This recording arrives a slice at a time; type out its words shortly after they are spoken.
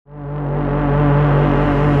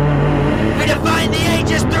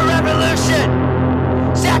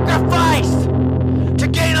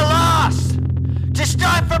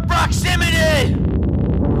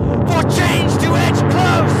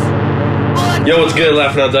Yo, what's good?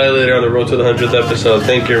 Laughing Out Dilator on the road to the 100th episode.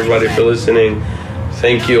 Thank you, everybody, for listening.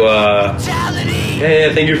 Thank you.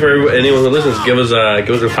 Thank you for anyone who listens. Give us a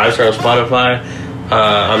 5-star on Spotify,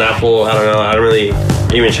 on Apple. I don't know. I don't really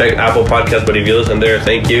even check Apple Podcasts, but if you listen there,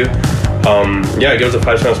 thank you. Give us a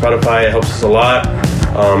 5-star on Spotify. It helps us a lot.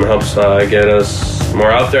 It helps get us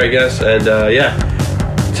more out there, I guess. And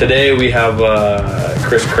today we have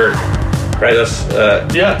Kris Kirk. Right, that's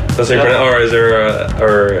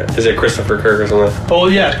Or is it Christopher Kirk or something? Oh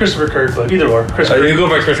yeah, it's Christopher Kirk, but either or. You go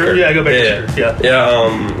by Kris Kirk. Yeah, I go by Kris Kirk.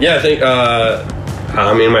 I think.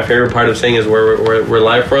 My favorite part of saying is where we're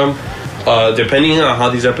live from. Depending on how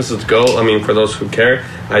these episodes go, for those who care,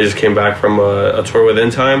 I just came back from a tour with In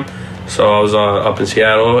Time, so I was up in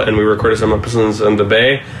Seattle and we recorded some episodes in the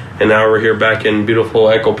Bay, and now we're here back in beautiful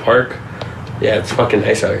Echo Park. Yeah, it's fucking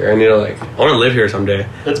nice out here. I want to live here someday.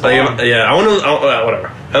 It's bomb. I want to.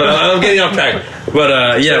 Whatever. I'm getting off track.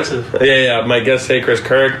 But my guests say Kris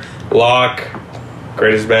Kirk, Locke,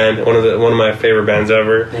 greatest band, one of my favorite bands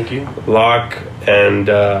ever. Thank you. Locke and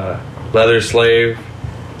Leather Slave.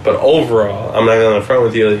 But overall, I'm not gonna front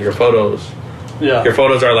with you. Your photos. Yeah. Your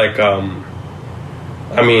photos are like.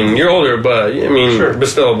 You're older, but sure. But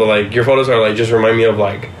still, your photos are like just remind me of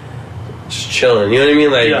like. Just chilling, you know what I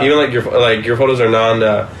mean? Even your photos are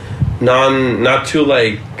not too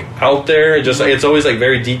like out there. Just like it's always like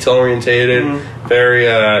very detail orientated. Mm-hmm. Very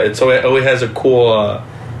it always has a cool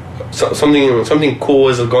something cool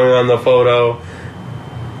is going on in the photo.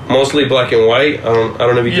 Mostly black and white. I don't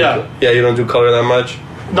know if you you don't do color that much.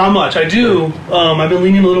 Not much. I do. I've been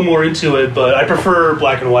leaning a little more into it, but I prefer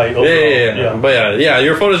black and white overall. Yeah. But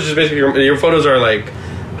your photos just basically your photos are like.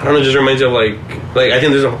 I don't know, it just reminds you of like I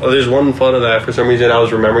think there's one photo that for some reason I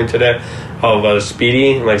was remembering today of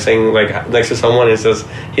Speedy saying next to someone it says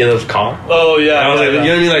he loves car. Oh yeah. And I was you know what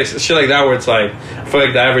I mean, like shit like that where it's like I feel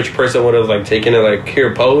like the average person would have taken it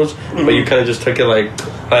here pose, mm-hmm. but you kind of just took it you know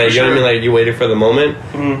what I mean, like you waited for the moment.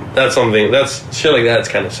 Mm-hmm. That's shit like that's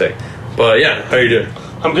kind of sick. But yeah, how are you doing?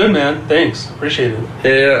 I'm good, man. Thanks, appreciate it.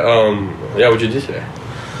 What'd you do today?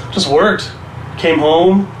 Just worked. Came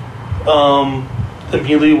home.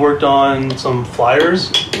 Immediately worked on some flyers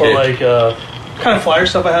or kind of flyer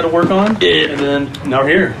stuff I had to work on. Yeah. And then now we're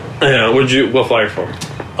here. Yeah. What flyer for?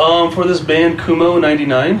 For this band Kumo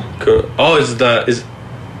 99. Cool. Oh,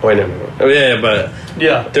 wait, no. Oh yeah, but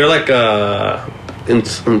yeah, they're like type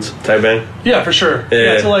band. Yeah, for sure.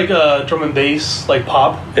 Yeah, it's like drum and bass, like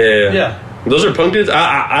pop. Yeah. Those are punk dudes.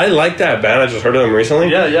 I like that band. I just heard of them recently.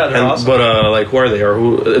 Yeah, they're awesome. But who are they or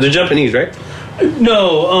who? They're Japanese, right?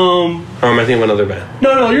 No, or am I thinking of another band?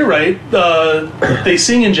 No, you're right. They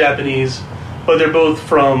sing in Japanese, but they're both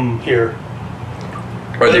from here.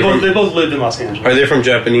 They both lived in Los Angeles. Are they from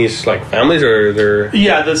Japanese families or they're?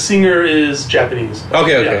 Yeah, the singer is Japanese.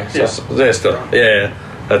 Okay. Yeah. So they're still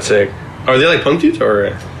that's sick. Are they like punk dudes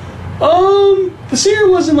or? The singer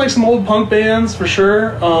was in some old punk bands for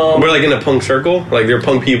sure. We're in a punk circle, they're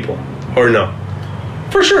punk people or no?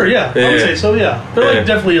 For sure, yeah. I would say so, yeah. They're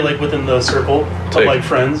definitely within the circle of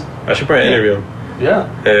friends. I should probably interview them. Yeah.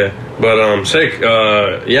 Yeah. But sick.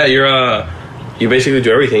 You're you basically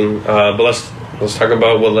do everything. But let's talk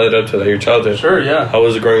about what led up to that, your childhood. Sure, yeah. How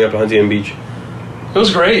was it growing up in Huntington Beach? It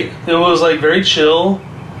was great. It was very chill.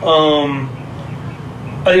 I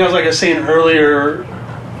think I was saying earlier,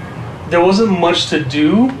 there wasn't much to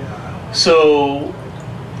do, so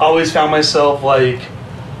I always found myself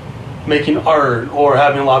making art or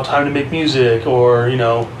having a lot of time to make music or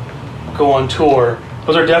go on tour.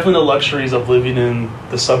 Those are definitely the luxuries of living in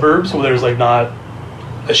the suburbs where there's not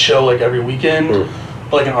a show every weekend,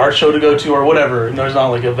 an art show to go to or whatever, and there's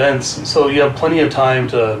not events, so you have plenty of time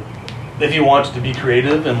to, if you wanted to be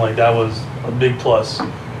creative, and that was a big plus.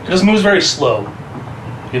 It just moves very slow,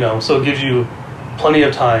 so it gives you plenty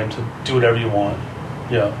of time to do whatever you want.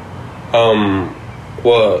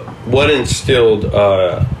 What instilled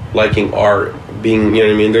liking art, being, you know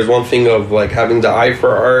what I mean? There's one thing of having the eye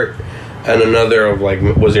for art, and another of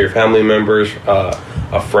was it your family members,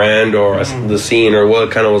 a friend, or the scene, or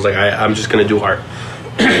what kind of was I'm just gonna do art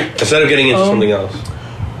instead of getting into something else?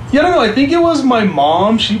 Yeah, I don't know. I think it was my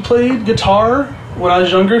mom. She played guitar when I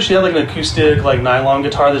was younger. She had an acoustic nylon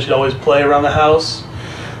guitar that she'd always play around the house.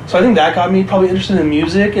 So I think that got me probably interested in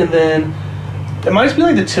music, and then it might be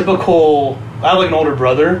the typical. I have an older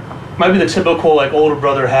brother. Might be the typical older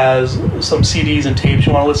brother has some CDs and tapes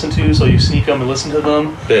you want to listen to, so you sneak them and listen to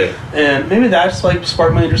them. Yeah. And maybe that's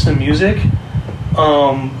sparked my interest in music.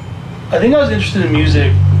 I think I was interested in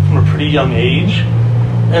music from a pretty young age,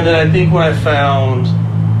 and then I think when I found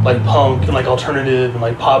punk and alternative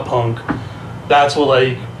and pop punk, that's what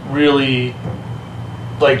really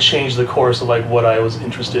like change the course of like what I was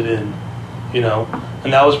interested in, you know,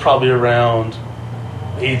 and that was probably around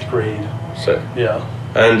 8th grade. So yeah.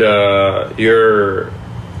 And you're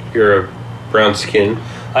a brown skin.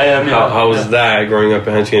 I am. Yeah. How was that growing up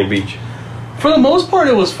in Huntington Beach? For the most part,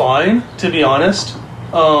 it was fine, to be honest.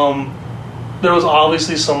 There was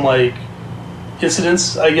obviously some like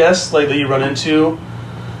incidents, I guess, like that you run into,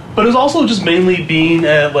 but it was also just mainly being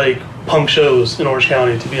at like punk shows in Orange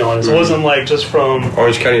County, to be honest. It wasn't like just from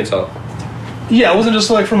Orange County itself. Yeah, it wasn't just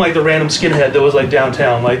like from like the random skinhead that was like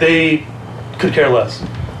downtown. Like they could care less.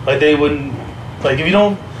 Like they wouldn't, like if you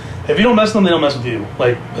don't mess with them, they don't mess with you.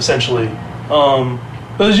 Like essentially.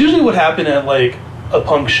 But it's usually what happened at like a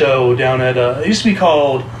punk show down at it used to be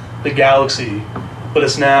called the Galaxy, but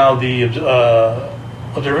it's now the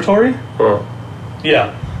Observatory. Oh.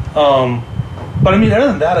 Yeah. But I mean, other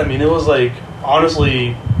than that, I mean, it was like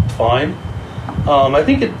honestly fine. I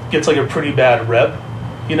think it gets like a pretty bad rep,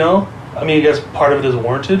 you know. I mean, I guess part of it is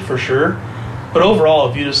warranted for sure, but overall,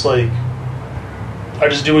 if you just like are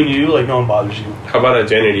just doing you, like no one bothers you. How about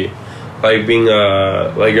identity? Like being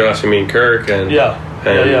like your last name being Kirk and yeah.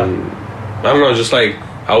 I don't know, just like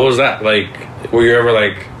how was that? Like were you ever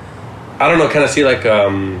like I don't know, kind of see like I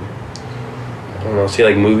don't know, see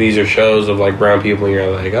like movies or shows of like brown people and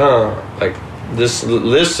you're like, oh, like this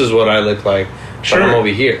is what I look like, sure. but I'm over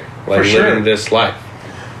here, like living this life.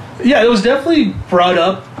 Yeah, it was definitely brought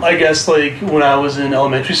up, I guess, like when I was in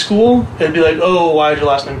elementary school. It'd be like, oh, why is your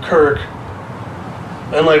last name Kirk?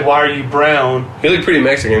 And like, why are you brown? You look pretty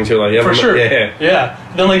Mexican too, like for sure. Yeah.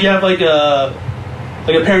 Then like you have like a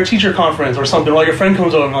parent-teacher conference or something. Or, like a friend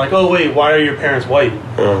comes over and like, oh wait, why are your parents white?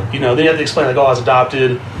 You know, then you have to explain like, oh, I was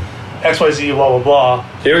adopted, XYZ, blah blah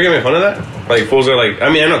blah. Do you ever get made fun of that? Like fools are like,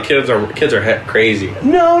 I mean, I know kids are crazy.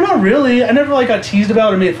 No, not really. I never like got teased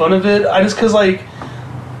about or made fun of it. I just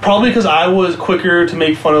probably because I was quicker to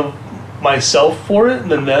make fun of myself for it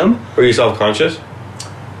than them. Were you self-conscious?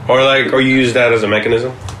 Or you use that as a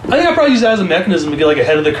mechanism? I think I probably use that as a mechanism to get like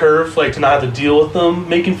ahead of the curve, like to not have to deal with them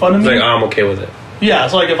making fun of me. It's like, oh, I'm okay with it. Yeah,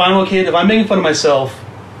 so like if I'm making fun of myself,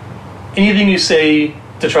 anything you say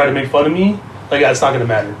to try to make fun of me, like that's not going to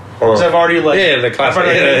matter. Because I've already like the classic.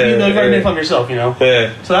 You've already made fun of yourself, you know.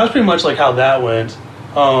 Yeah. So that was pretty much like how that went.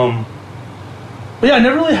 But yeah, I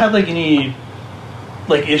never really had like any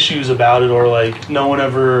like issues about it, or like no one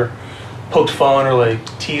ever poked fun or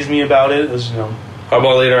like teased me about it. As you know. How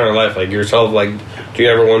about later on in life, like yourself? Like, do you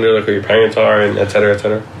ever wonder like who your parents are and et cetera, et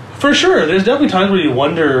cetera? For sure, there's definitely times where you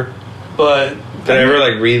wonder, but did I ever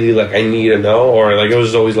like really like I need to know, or like it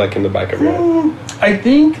was always like in the back of your head? I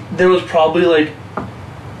think there was probably like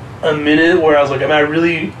a minute where I was like, I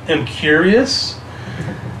really am curious,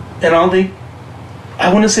 and I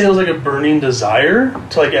wouldn't say it was like a burning desire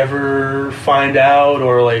to like ever find out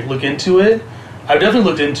or like look into it. I've definitely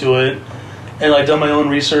looked into it and like done my own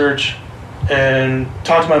research and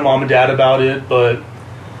talked to my mom and dad about it, but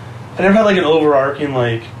I never had like an overarching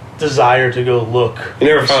like desire to go look. You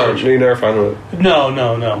never found it?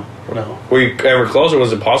 No. Were you ever close, or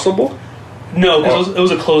was it possible? No, because it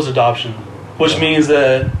was a closed adoption, which means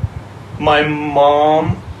that my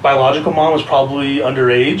biological mom was probably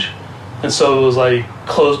underage, and so it was like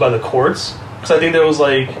closed by the courts. Because I think there was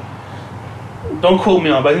like, don't quote me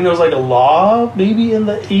on, but I think there was like a law maybe in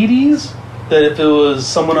the 80s that if it was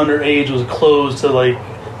someone underage, it was closed to like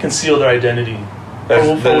conceal their identity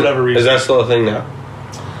for whatever reason. Is that still a thing now?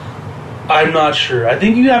 I'm not sure. I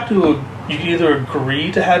think you can either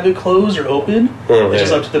agree to have it closed or open. It's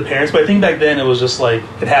just up to the parents. But I think back then it was just like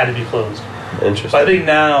it had to be closed. Interesting. But I think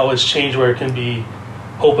now it's changed where it can be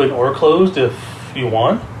open or closed if you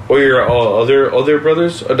want. Were your other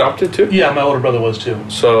brothers adopted too? Yeah, my older brother was too.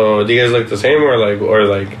 So do you guys look the same, or like?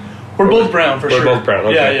 We're both brown for sure. We're both brown.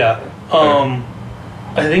 Okay. Yeah.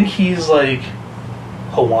 I think he's like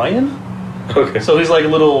Hawaiian. Okay. So he's like a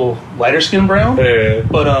little lighter skin brown. Yeah.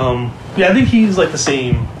 But yeah, I think he's like the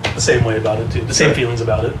same way about it too. The same feelings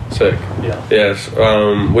about it. Sick. Yeah. Yes.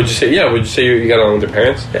 Would you say you got along with your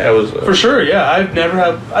parents? Yeah, it was. For sure. Yeah, I've never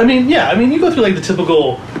had. I mean, you go through like the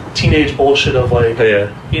typical teenage bullshit of like,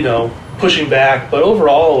 you know, pushing back, but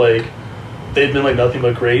overall, like, they've been like nothing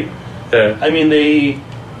but great. Yeah. I mean, they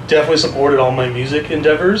definitely supported all my music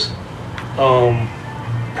endeavors.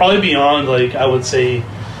 Probably beyond like I would say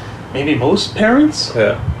maybe most parents.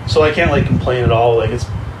 Yeah. So I can't like complain at all. Like it's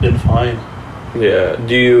been fine. Yeah.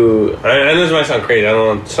 Do you? I know this might sound crazy. I don't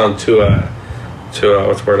want to sound too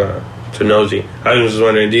what's the word? Too nosy. I was just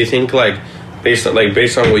wondering. Do you think like based on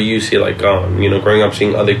what you see like growing up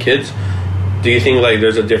seeing other kids, do you think like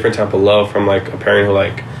there's a different type of love from like a parent who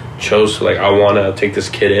like chose to like I want to take this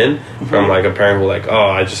kid in from like a parent who like, oh,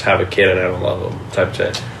 I just have a kid and I don't love him type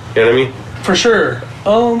shit. You know what I mean? For sure.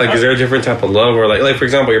 Like, is there a different type of love, or like for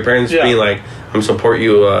example, your parents being like, I'm support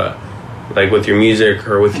you, like with your music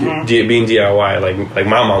or with your being DIY. Like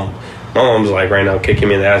my mom's like right now kicking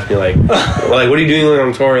me in the ass, me like, like what are you doing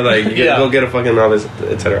on tour? Like you gotta go get a fucking all this,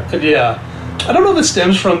 etc. Yeah, I don't know if it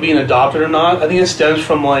stems from being adopted or not. I think it stems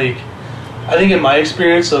from like, I think in my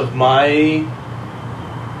experience of my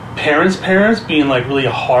parents being like really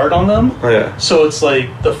hard on them. Oh, yeah. So it's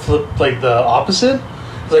like the flip, like the opposite.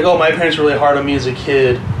 It's like, oh, my parents were really hard on me as a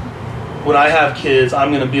kid. When I have kids,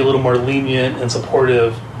 I'm going to be a little more lenient and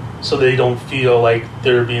supportive so they don't feel like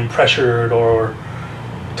they're being pressured or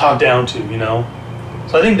talked down to, you know?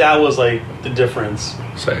 So I think that was like the difference.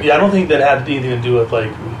 Same. Yeah, I don't think that had anything to do with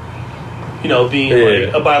like, you know, being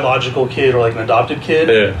like a biological kid or like an adopted kid.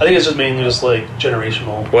 Yeah. I think it's just mainly just like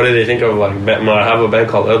generational. What did they think of like, I have a band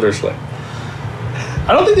called Elderslick?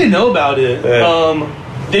 I don't think they know about it.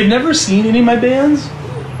 Yeah. They've never seen any of my bands,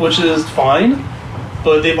 which is fine,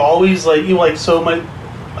 but they've always like, you know, like, so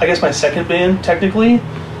I guess my second band technically,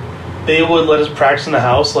 they would let us practice in the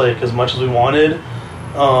house like as much as we wanted.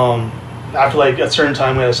 After like a certain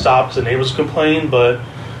time we had to stop because the neighbors would complain, but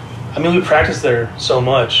I mean we practiced there so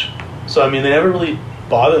much, so I mean they never really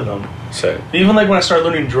bothered them. Same. Even like when I started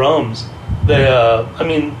learning drums, they I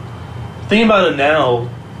mean thinking about it now,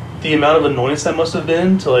 the amount of annoyance that must have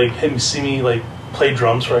been to like see me like play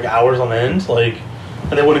drums for like hours on end, like,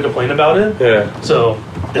 and they wouldn't complain about it. Yeah. So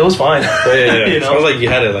it was fine. Yeah. You know? Sounds like you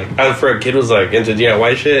had it like, for a kid who's like into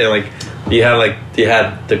DIY shit, and like you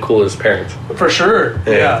had the coolest parents. For sure.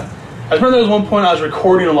 Yeah. I remember there was one point I was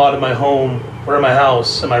recording a lot in my home or in my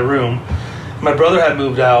house in my room. My brother had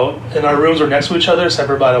moved out, and our rooms were next to each other,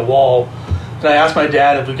 separate by a wall. And I asked my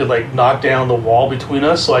dad if we could like knock down the wall between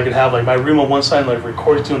us so I could have like my room on one side and like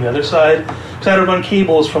recording to on the other side. Because I had to run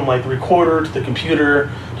cables from like the recorder to the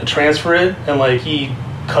computer to transfer it, and like he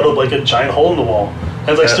cut up like a giant hole in the wall. And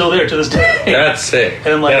it's like still there to this day. That's sick.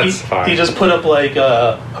 And like he just put up like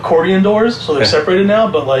accordion doors, so they're separated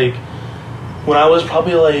now. But like when I was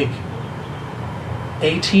probably like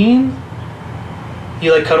 18,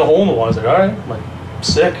 he like cut a hole in the wall. I was like, all right, I'm like,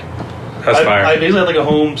 sick. That's fire. I basically had like a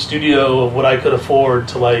home studio of what I could afford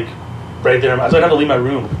to like right there. So I'd have to leave my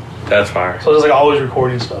room. That's fire. So I was like always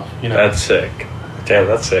recording stuff, you know. That's sick. Damn,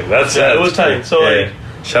 that's sick. That's it was tight. So like,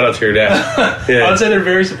 shout out to your dad. I would say they're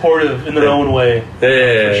very supportive in their own way.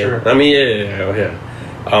 Yeah, for sure. I mean,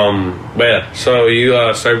 but yeah. So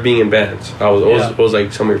you started being in bands. What was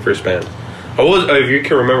like some of your first bands? If you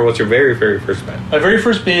can remember, what's your very, very first band? My very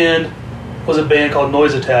first band was a band called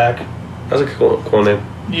Noise Attack. That's a cool name.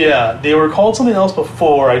 Yeah, they were called something else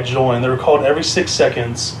before I joined. They were called Every 6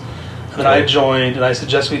 Seconds. And then I joined, and I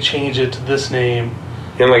suggested we change it to this name.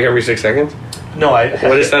 You know, like Every 6 Seconds? No, What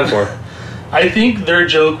does it stand for? I think their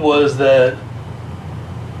joke was that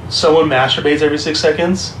someone masturbates every 6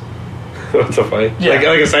 seconds. What's so funny? Yeah.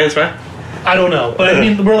 Like a science fact? I don't know, but I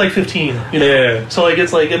mean, we're like 15, you know? Yeah. So like,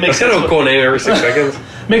 it's like, it makes sense. That's kind of a cool name, Every 6 Seconds.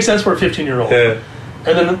 Makes sense for a 15-year-old. Yeah.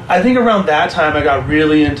 And then I think around that time I got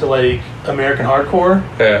really into like American hardcore.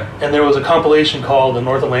 Yeah. And there was a compilation called the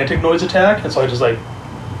North Atlantic Noise Attack, and so I just like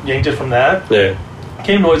yanked it from that. Yeah.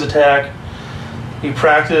 Came Noise Attack. We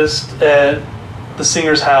practiced at the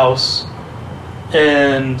singer's house,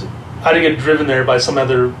 and I didn't get driven there by some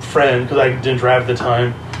other friend because I didn't drive at the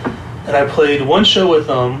time. And I played one show with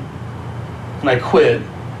them, and I quit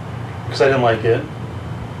because I didn't like it.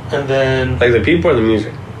 And then like the people or the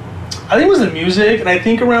music? I think it was the music, and I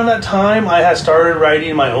think around that time I had started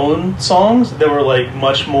writing my own songs that were like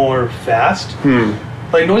much more fast.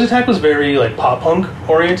 Like Noise Attack was very like pop punk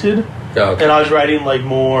oriented, and I was writing like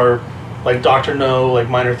more like Dr. No, like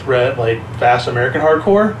Minor Threat, like fast American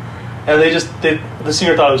hardcore, and the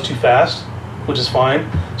singer thought it was too fast, which is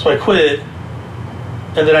fine. So I quit,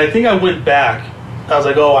 and then I think I went back. I was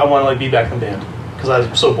like, oh, I want to like be back in the band because I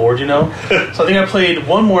was so bored, you know. So I think I played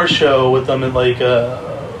one more show with them in like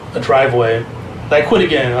a driveway. And I quit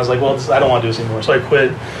again. I was like, well, I don't want to do this anymore. So I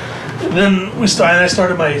quit. And then I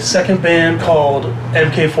started my second band called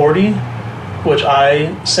MK40, which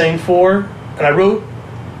I sang for, and I wrote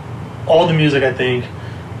all the music, I think,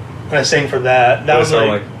 and I sang for that. That was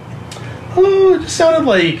like, oh, it just sounded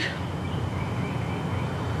like,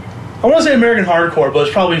 I want to say American hardcore, but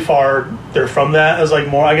it's probably farther from that. It was like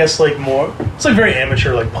more, I guess, like more, it's like very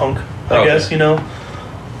amateur, like punk, I guess, you know.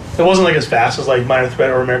 It wasn't like as fast as like Minor Threat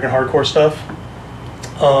or American hardcore stuff.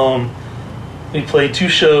 We played 2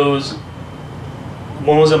 shows.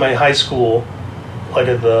 One was at my high school, like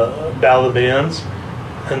at the Battle of the Bands,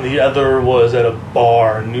 and the other was at a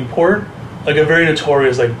bar in Newport. like a very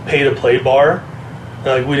notorious like pay to play bar. And,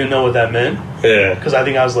 like we didn't know what that meant. Yeah. Because I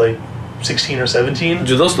think I was like 16 or 17.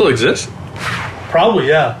 Do those still exist? Probably,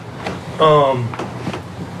 yeah.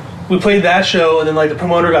 We played that show, and then like the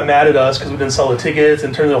promoter got mad at us because we didn't sell the tickets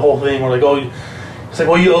and turned the whole thing. We're like, oh, it's like,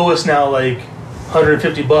 well, you owe us now like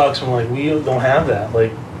 $150. And we're like, we don't have that.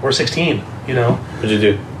 Like, we're 16, you know. What'd you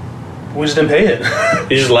do? We just didn't pay it.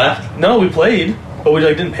 You just left? No, we played, but we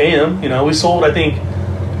like didn't pay him. You know, we sold I think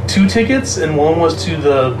 2 tickets, and one was to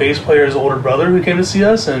the bass player's older brother who came to see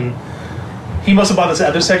us, and he must have bought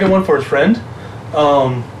the second one for his friend.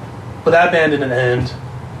 But that band didn't end,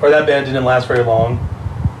 or that band didn't last very long.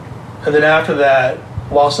 And then after that,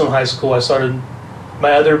 while still in high school, I started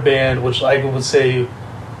my other band, which I would say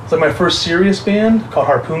was like my first serious band, called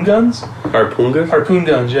Harpoon Guns. Harpoon Guns? Harpoon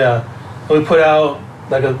Guns, yeah. And we put out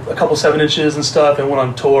like a couple 7-inches and stuff, and went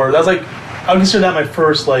on tour. That was like, I would consider that my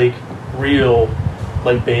first like real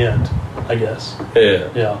like band, I guess. Yeah.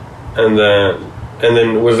 Yeah. And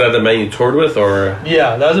then was that the band you toured with, or?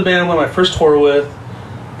 Yeah, that was a band I went on my first tour with.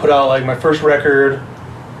 Put out like my first record.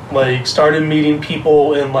 Like started meeting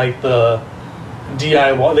people in like the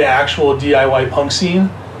DIY, the actual DIY punk scene.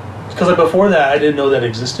 Because like before that, I didn't know that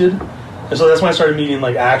existed, and so that's when I started meeting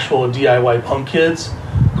like actual DIY punk kids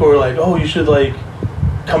who were like, "Oh, you should like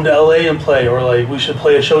come to LA and play," or like, "We should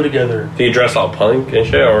play a show together." Do you dress all punk and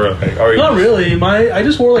shit, or like, are you? Not really. I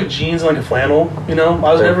just wore like jeans and like a flannel. You know,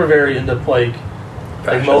 I was never very into like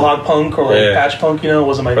mohawk punk or like patch punk. You know, it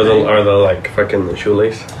wasn't my thing. Or the like fucking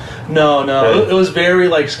shoelace. No, it was very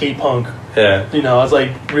like skate punk. Yeah. You know, I was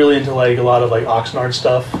like really into like a lot of like Oxnard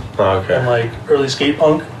stuff. Oh, okay. And like early skate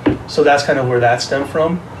punk. So that's kind of where that stemmed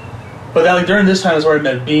from. But that, like during this time is where I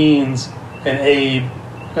met Beans and Abe,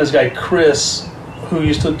 and this guy Kris, who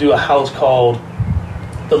used to do a house called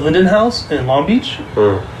the Linden House in Long Beach.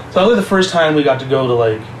 So that was like the first time we got to go to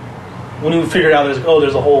like, when we figured out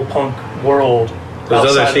there's a whole punk world.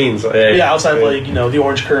 There's other scenes. Yeah, outside of like, you know, the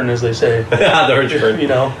Orange Curtain, as they say. Yeah, the Orange Curtain. You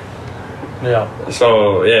know. Yeah.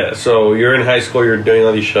 So you're in high school. You're doing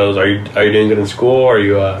all these shows. Are you doing good in school? Or are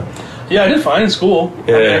you? Yeah, I did fine in school.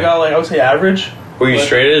 Yeah. I mean, I got like, I would say average. Were you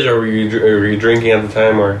straight edge, or were you drinking at the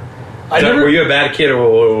time, or? Were you a bad kid,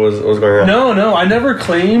 or what was going on? No, I never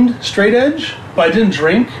claimed straight edge, but I didn't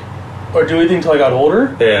drink or do anything until I got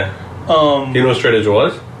older. Yeah. You know what straight edge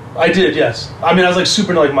was? I did, yes. I mean, I was like super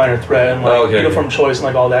into like Minor Threat and like Uniform Choice and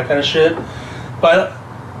like all that kind of shit. But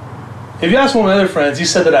if you ask one of my other friends, he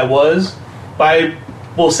said that I was. But I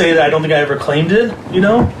will say that I don't think I ever claimed it, you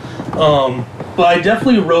know? But I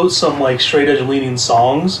definitely wrote some like straight edge leaning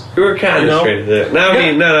songs. You were kind of straight edge. No,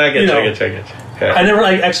 I mean, I get you. Yeah. I never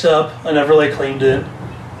like X'd up. I never like claimed it.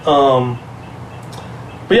 But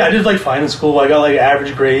yeah, I did like fine in school. I got like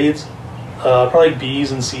average grades. Probably like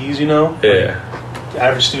B's and C's, you know? Yeah. Like,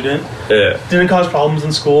 average student. Yeah. Didn't cause problems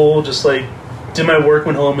in school. Just like did my work,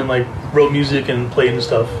 went home and like wrote music and played and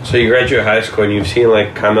stuff. So you graduate high school and you've seen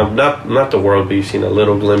like kind of not the world, but you've seen a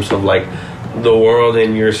little glimpse of like the world,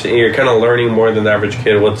 and you're kind of learning more than the average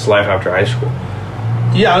kid. What's life after high school?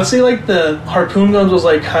 Yeah, I would say like the Harpoon Guns was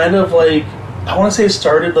like kind of like, I want to say it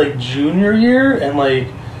started like junior year, and like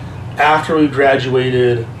after we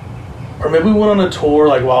graduated, or maybe we went on a tour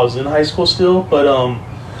like while I was in high school still. But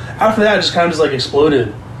after that, it just kind of just like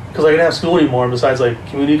exploded because I didn't have school anymore besides like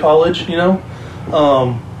community college, you know.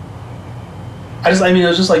 It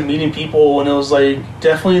was just like meeting people, and it was like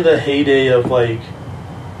definitely the heyday of like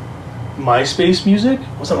MySpace music.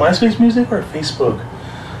 Was it MySpace music or Facebook?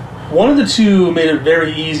 One of the two made it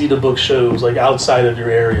very easy to book shows like outside of your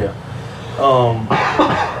area.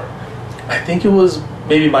 I think it was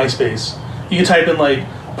maybe MySpace. You could type in like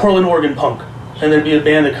Portland, Oregon punk, and there'd be a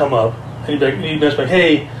band that come up, and you'd be like,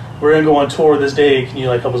 "Hey, we're gonna go on tour this day. Can you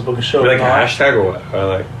like help us book a show?" Like a hashtag or what? Or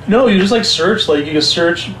like no, you just like search. Like you could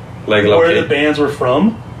search like where the bands were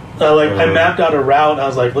from. I mapped out a route, and I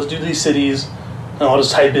was like, "Let's do these cities," and I'll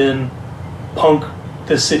just type in punk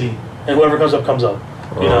this city, and whoever comes up comes up.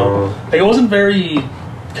 You know, like it wasn't very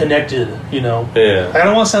connected. You know, yeah. I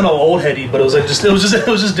don't want to sound all old heady, but it was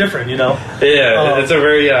just different. You know, yeah. It's a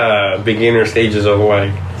very beginner stages of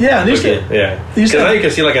like because now you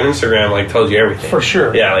can see like on Instagram like tells you everything for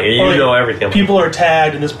sure. Yeah, like you know everything. People are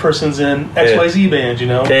tagged, and this person's in XYZ band. You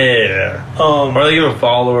know, yeah. Or like even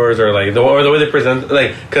followers, or like the way they present,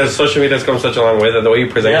 like because social media has come such a long way that the way you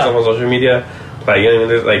present yourself on social media, like you know,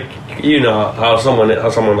 there's like how someone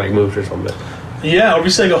like moves or something. Yeah, or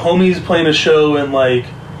just like a homie's playing a show in like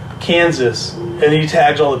Kansas, and he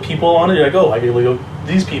tags all the people on it. You're like, oh, I can go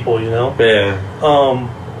these people, you know. Yeah.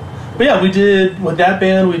 But yeah, we did with that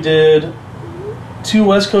band. We did 2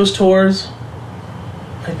 West Coast tours,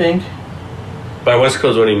 I think. By West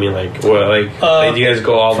Coast, what do you mean? Like, what? Like, do you guys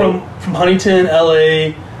go all from Huntington,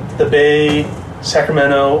 LA, the Bay,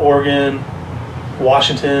 Sacramento, Oregon,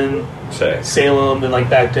 Washington, Salem, then like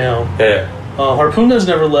back down. Yeah. Harpoon has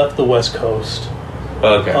never left the West Coast.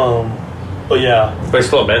 Okay. But yeah. But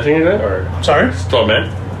still a band thing, or? I'm sorry? Still a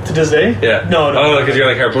band? To this day? Yeah. No. Oh, because you're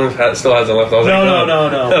like Harpoon still hasn't left. I was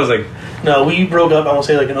No. I was like, no, we broke up. I want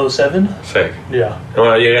to say like in 07. Sick. Yeah.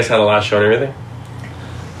 And you guys had a last show and everything.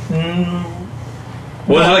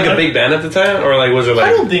 Was it like a big band at the time, or like was it like?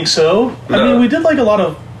 I don't think so. No. I mean, we did like a lot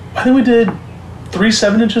of. I think we did 3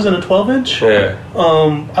 7-inches and a 12-inch. Yeah.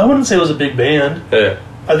 I wouldn't say it was a big band. Yeah.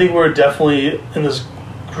 I think we were definitely in this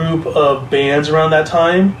group of bands around that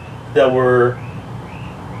time that were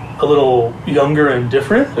a little younger and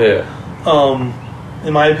different. Yeah.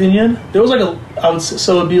 In my opinion, there was like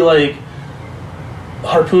so it'd be like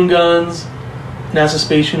Harpoon Guns, NASA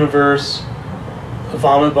Space Universe,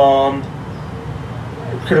 Vomit Bomb,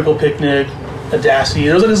 Critical Picnic, Audacity.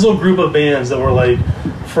 There was like this little group of bands that were like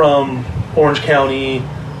from Orange County,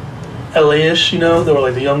 LA-ish, they were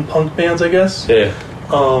like the young punk bands, I guess. Yeah.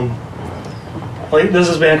 Like there's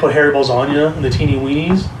this band called Harry Balzania and the Teeny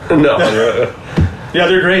Weenies. No. Yeah,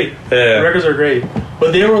 they're great. Yeah. The records are great.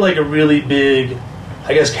 But they were like a really big,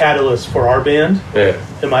 I guess, catalyst for our band. Yeah.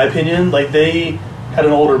 In my opinion. Like they had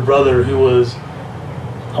an older brother who was,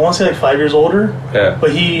 I want to say like 5 years older. Yeah.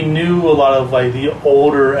 But he knew a lot of like the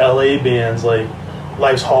older LA bands like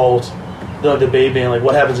Life's Halt, the Bay Band, like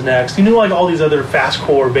What Happens Next. He knew like all these other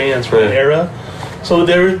fastcore bands from the era. So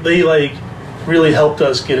they like really helped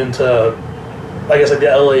us get into, I guess, like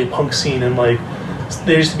the LA punk scene, and like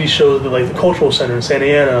there used to be shows at like the Cultural Center in Santa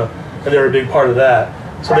Ana, and they were a big part of that.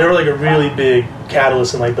 So they were like a really big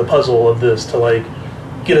catalyst in like the puzzle of this to like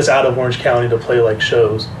get us out of Orange County to play like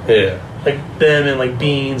shows. Yeah. Like them and like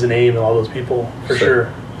Beans and Abe and all those people for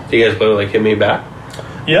sure. Do you guys play with like Hit Me Back?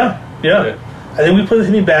 Yeah. I think we played with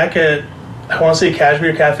Hit Me Back at, I want to say,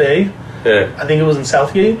 Cashmere Cafe. Yeah. I think it was in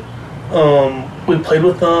Southgate. We played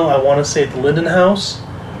with them, I want to say, at the Linden House.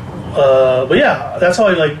 But yeah, that's how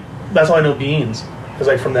I know Beans. It's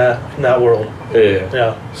like from that world.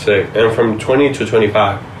 Yeah. Sick. And from 20 to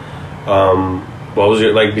 25, what was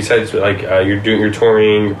your, like, besides like you're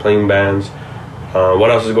touring, you're playing bands, what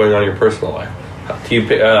else is going on in your personal life? Have you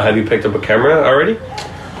picked up a camera already?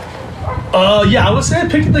 Yeah, I would say I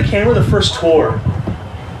picked up the camera the first tour,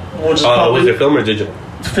 which is probably was it film or digital?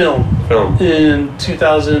 Film in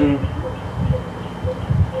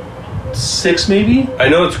 2006 maybe. I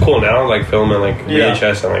know it's cool now, like film and like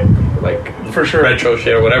VHS and like for sure retro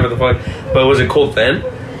shit or whatever the fuck. But was it cool then?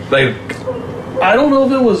 Like, I don't know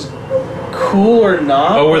if it was cool or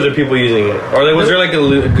not. Or were there people using it? Or like, was there like a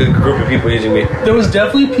good group of people using it? There was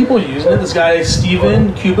definitely people using it. This guy,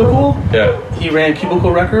 Steven Cubicle. Yeah. He ran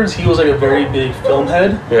Cubicle Records. He was like a very big film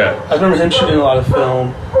head. Yeah. I remember him shooting a lot of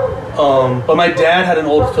film. But my dad had an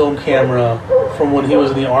old film camera from when he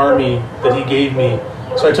was in the Army that he gave me.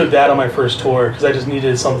 So I took that on my first tour because I just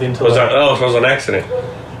needed something to. So it was an accident.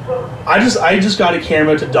 I just got a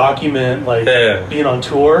camera to document being on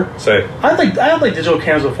tour. Say. I had like digital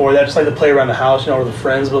cameras before that, just like to play around the house, with the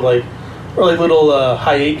friends, but like little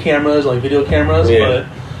high-8 cameras, like video cameras. Yeah.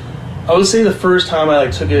 But I would say the first time I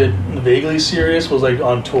like took it vaguely serious was like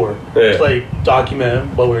on tour. Yeah. To like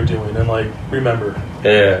document what we were doing and like remember.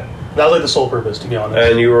 Yeah. That was like the sole purpose, to be honest.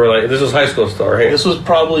 And you were like, this was high school still, right? This was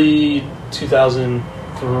probably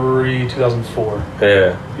 2003, 2004.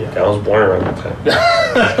 Yeah. I was born around that time.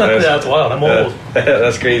 That's wild. I'm old.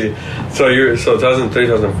 That's crazy. So 2003,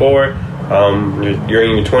 2004. You're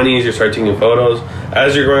in your 20s. You're starting taking photos.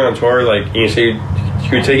 As you're going on tour, like you say,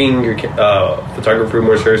 you're taking your photography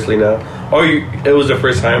more seriously now. Or it was the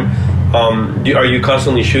first time. Are you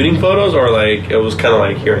constantly shooting photos, or like it was kind of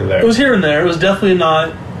like here and there? It was here and there. It was definitely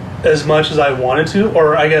not as much as I wanted to,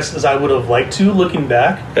 or I guess as I would have liked to, looking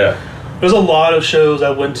back. Yeah. There's a lot of shows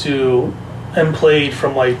I went to and played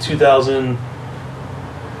from like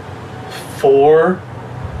 2004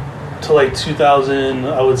 to like 2000,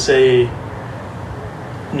 I would say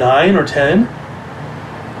 9 or 10.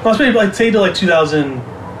 Well, maybe like say to like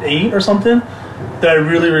 2008 or something, that I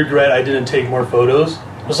really regret I didn't take more photos.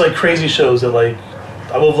 It was like crazy shows that like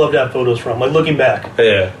I would have loved to have photos from, like looking back.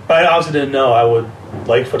 Yeah. But I obviously didn't know I would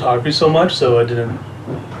like photography so much, so I didn't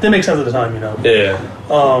make sense at the time, Yeah.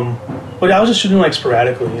 But I was just shooting like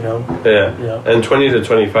sporadically, Yeah. And 20 to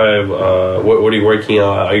 25, what are you working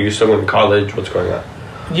on? Are you still going to college? What's going on?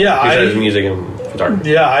 Yeah, besides music and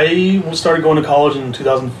photography. Yeah, I started going to college in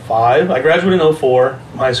 2005. I graduated in 2004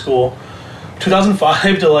 from high school.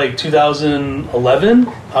 2005 to like 2011,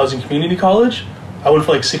 I was in community college. I went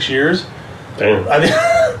for like 6 years. Damn.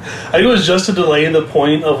 I think it was just to delay the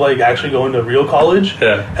point of like actually going to real college.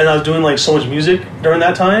 Yeah. And I was doing like so much music during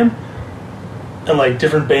that time, and like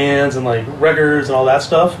different bands and like records and all that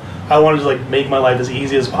stuff. I wanted to like make my life as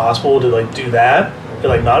easy as possible to like do that and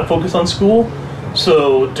like not focus on school.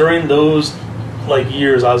 So during those like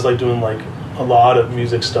years, I was like doing like a lot of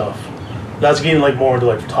music stuff. That's getting like more into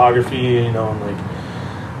like photography, you know, and like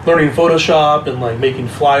learning Photoshop and like making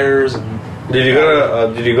flyers. And did you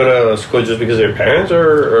go to school just because of your parents,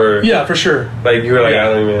 or yeah, for sure. Like you were like, I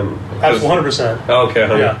don't even. Absolutely, 100%. Oh, okay,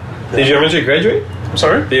 100. Yeah. Did you eventually graduate? I'm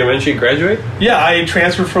sorry? Did you eventually graduate? Yeah, I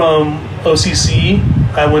transferred from OCC.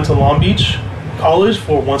 I went to Long Beach College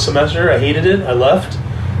for one semester. I hated it. I left.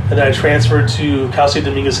 And then I transferred to Cal State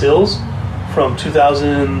Dominguez Hills from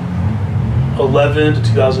 2011 to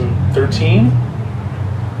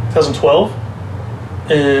 2012.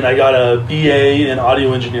 And I got a BA in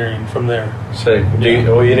audio engineering from there. Sick. Did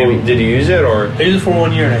you use it, or? I used it for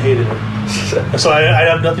 1 year and I hated it. So I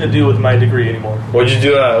have nothing to do with my degree anymore. What'd you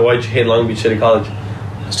do? Why'd you hate Long Beach City College?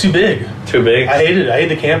 It's too big. Too big? I hated it. I hate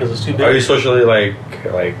the campus. It's too big. Are you socially like?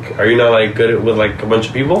 Are you not like good with like a bunch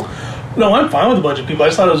of people? No, I'm fine with a bunch of people. I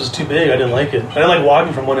just thought it was just too big. I didn't like it. I didn't like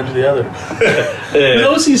walking from one end to the other. Yeah.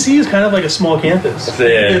 But OCC is kind of like a small campus.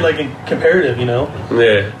 Yeah. Like in comparative, you know.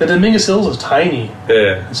 Yeah. The Dominguez Hills is tiny.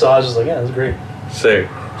 Yeah. And so I was just like, yeah, that's great. Sick.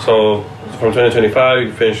 So from 2025,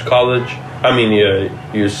 you finished college. I mean, you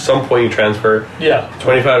at some point you transfer. Yeah.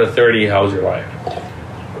 25 to 30. How was your life?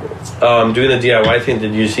 Doing the DIY thing.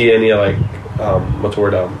 Did you see any like what's the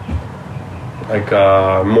word?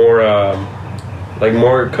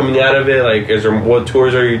 More coming out of it? Like, what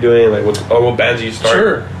tours are you doing? Like, what bands do you start?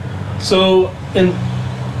 Sure. So in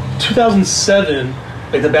 2007,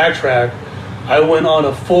 like the backtrack, I went on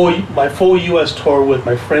my full U.S. tour with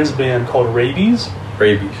my friend's band called Rabies.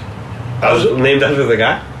 Rabies. I was named after the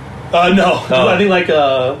guy. No, I think like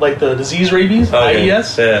the disease rabies, okay.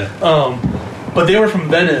 IES. Yeah. But they were from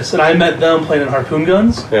Venice, and I met them playing in Harpoon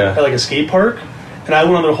Guns at like a skate park. And I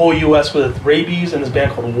went on the whole U.S. with Rabies and this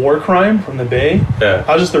band called War Crime from the Bay. Yeah.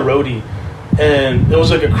 I was just their roadie, and it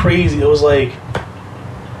was like it was like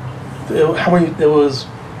how many? It was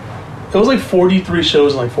like 43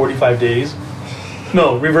 shows in like 45 days.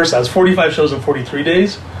 No, reverse that. It was 45 shows in 43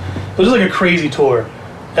 days. It was just like a crazy tour.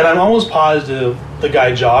 And I'm almost positive the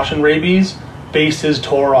guy Josh in Rabies based his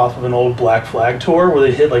tour off of an old Black Flag tour where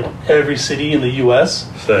they hit like every city in the U.S.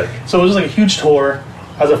 Sick. So it was just like a huge tour.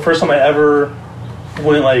 That was the first time I ever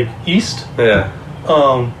went like east. Yeah.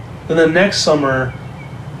 Then the next summer,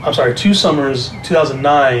 2 summers,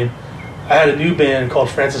 2009, I had a new band called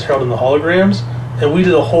Francis Harold and the Holograms, and we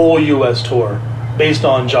did a whole U.S. tour based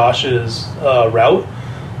on Josh's route.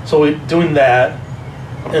 So we doing that,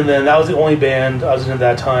 and then that was the only band I was in at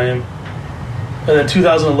that time. And then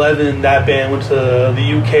 2011, that band went to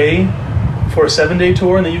the UK for a 7-day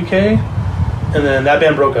tour in the UK, and then that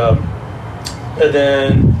band broke up. And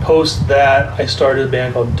then post that, I started a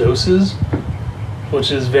band called Doses, which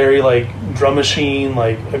is very like drum machine,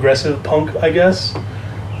 like aggressive punk, I guess.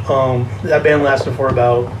 That band lasted for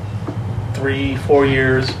about 3-4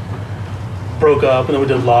 years. Broke up, and then we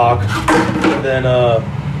did Lock. And then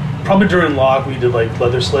probably during Lock we did like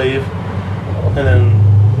Leather Slave, and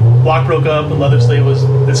then Lock broke up, but Leather Slave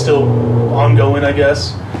it's still ongoing, I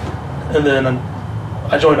guess. And then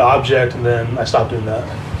I joined Object, and then I stopped doing that.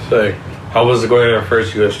 Sick. How was it going on our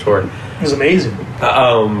first U.S. tour? It was amazing. It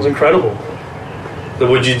was incredible.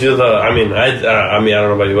 Would you do the? I mean, I don't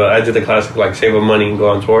know about you, but I did the classic like save up money and go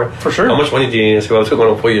on tour. For sure. How much money do you need to save up to go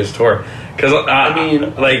on a full year's tour? Because I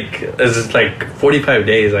mean, like, it's like 45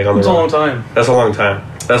 days. Like on the road. That's a long time. That's a long time.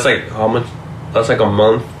 That's like how much? That's like a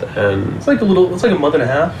month and. It's like a month and a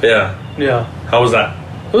half. Yeah. Yeah. How was that?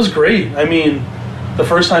 It was great. I mean, the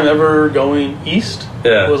first time ever going east.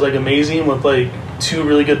 Yeah. Was like amazing with like 2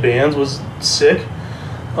 really good bands. Was sick.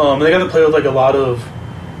 And they got to play with like a lot of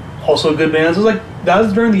also good bands. It was like that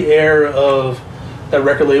was during the era of that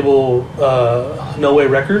record label No Way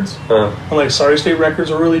Records. And like Sorry State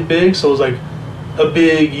Records were really big, so it was like a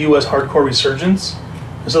big US hardcore resurgence.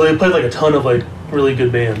 And so they played like a ton of like really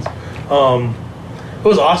good bands. It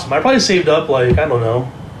was awesome. I probably saved up like, I don't know,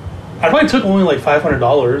 I probably took only like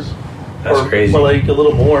 $500. That's crazy. Or like a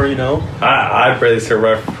little more, you know. I barely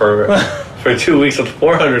survived for 2 weeks with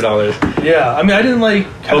 $400. Yeah, I mean, I didn't like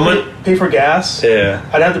have to pay for gas. Yeah,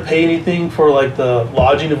 I'd have to pay anything for like the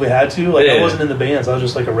lodging if we had to. Like, yeah. I wasn't in the bands. I was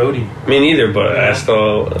just like a roadie. Me neither, but I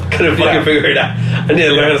still couldn't fucking figure it out. I need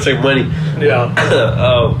to learn how to save money. Yeah.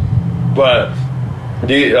 But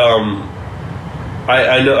do you,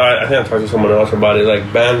 I know I think I talked to someone else about it.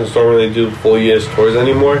 Like bands don't really do full years tours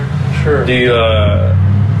anymore. Sure. Do you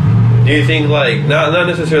Do you think like not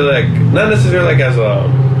necessarily like as a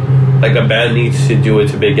band needs to do it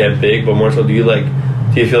to get big, but more so do you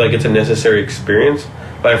feel like it's a necessary experience,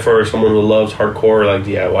 like for someone who loves hardcore or like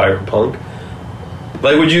DIY or punk?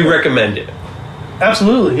 Like, would you recommend it?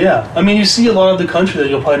 Absolutely, yeah. I mean, you see a lot of the country that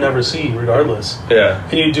you'll probably never see, regardless. Yeah.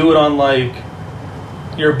 And you do it on like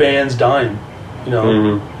your band's dime, you know.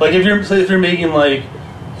 Mm-hmm. Like if you're making like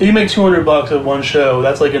if you make $200 at one show,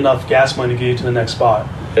 that's like enough gas money to get you to the next spot.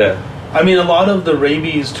 Yeah. I mean, a lot of the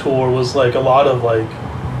Rabies tour was like a lot of like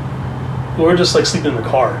we were just like sleeping in the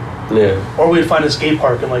car. Yeah. Or we'd find a skate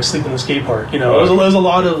park and like sleep in the skate park. You know, it was a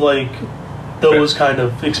lot of like those kind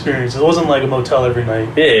of experiences. It wasn't like a motel every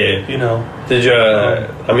night. Yeah. You know. Did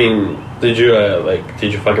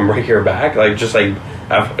you fucking break your back? Like just like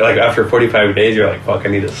after 45 days, you're like, fuck, I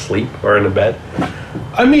need to sleep or in a bed.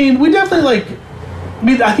 I mean, we definitely like. I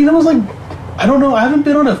mean, I think that was like, I don't know. I haven't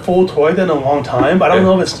been on a full tour like that in a long time, but I don't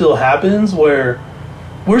know if it still happens where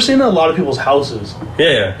we're staying at a lot of people's houses.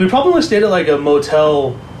 Yeah. We probably only stayed at like a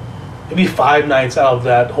motel, maybe 5 nights out of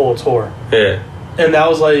that whole tour. Yeah. And that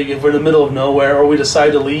was like if we're in the middle of nowhere, or we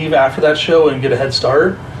decide to leave after that show and get a head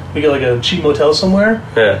start, we get like a cheap motel somewhere.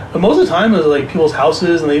 Yeah. But most of the time it was like people's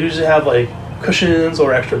houses, and they usually have like cushions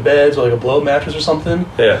or extra beds or like a blow mattress or something.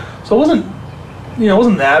 Yeah. So it wasn't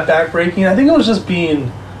that backbreaking. I think it was just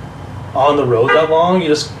being on the road that long.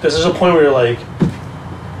 There's a point where you're like,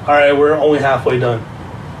 all right, we're only halfway done.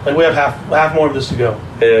 Like we have half more of this to go.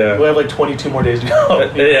 Yeah. We have like 22 more days to go.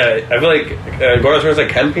 Yeah. I feel like going on tours like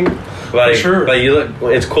camping. Like, for sure. Like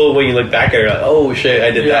it's cool when you look back at it, you're like, oh shit,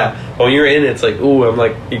 I did that. But when you're in, it's like, ooh, I'm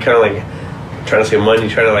like, you kind of like trying to save money,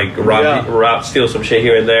 trying to like rob, steal some shit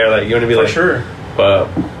here and there. Like you want to be for like, sure. But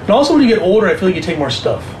and also when you get older, I feel like you take more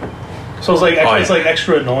stuff. So it's like it's like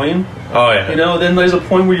extra annoying. Oh yeah. You know, then there's a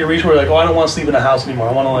point where you reach where you're like, oh, I don't want to sleep in a house anymore.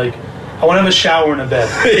 I want to have a shower and a bed.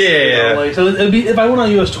 Yeah. Like, so it'd be, if I went on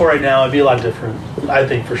a U.S. tour right now, it'd be a lot different. I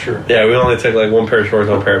think for sure. Yeah, we only took like one pair of shorts,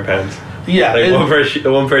 one pair of pants. Yeah, like one pair of shoes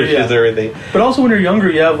and everything. But also when you're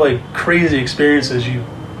younger, you have like crazy experiences you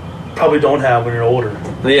probably don't have when you're older.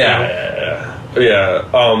 Yeah, yeah.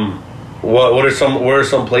 What are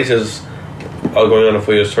some places going on a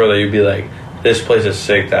full year's tour that you'd be like, this place is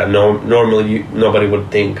sick that normally nobody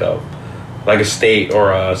would think of, like a state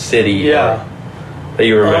or a city. Yeah. That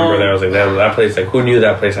you remember that was like, damn, that place, like who knew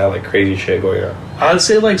that place had like crazy shit going on? I'd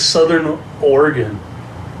say like Southern Oregon.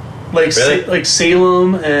 Like really? Like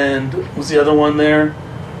Salem and what's the other one there?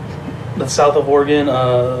 That's south of Oregon.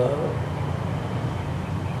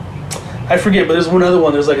 I forget, but there's one other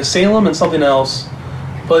one. There's like a Salem and something else.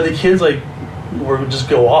 But the kids like would just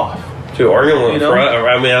go off. Dude, Oregon was,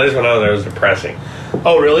 I mean, at least when I was there, it was depressing.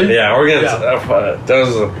 Oh, really? Yeah, Oregon. That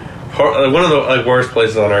was one of the like worst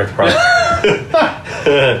places on earth, probably.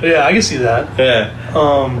 Yeah, I can see that. Yeah.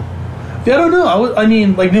 Yeah, I don't know. I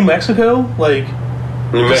mean, like New Mexico, like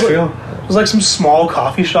New Mexico. It was like some small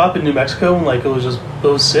coffee shop in New Mexico, and like it was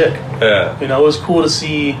sick. Yeah. You know, it was cool to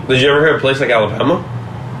see. Did you ever hear a place like Alabama?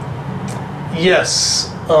 Yes.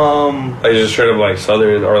 Like just straight up like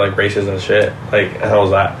Southern or like racist and shit. Like how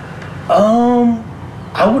was that? I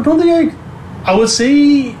would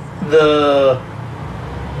say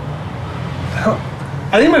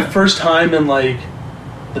I think my first time in like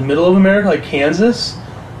the middle of America, like Kansas,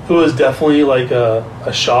 it was definitely like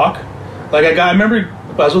a shock. Like I remember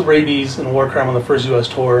I was with Rabies and Warcry on the first U.S.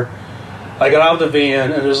 tour. I got out of the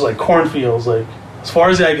van and there's like cornfields, like as far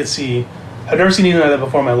as I could see. I'd never seen anything like that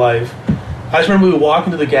before in my life. I just remember we would walk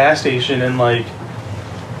into the gas station and like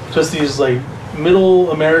just these like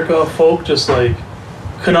middle America folk just like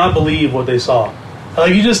could not believe what they saw.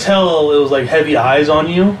 Like you just tell it was like heavy eyes on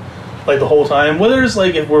you like the whole time. Whether it's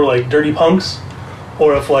like if we're like dirty punks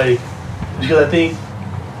or if like, because I think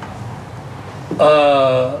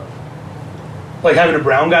like having a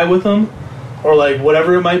brown guy with them or like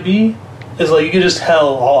whatever it might be is like you can just tell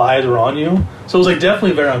all eyes are on you. So it was like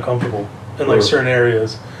definitely very uncomfortable in like certain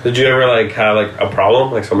areas. Did you ever like have like a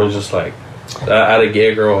problem, like someone's just like at a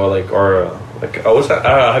gig or what's that?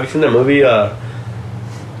 Have you seen that movie?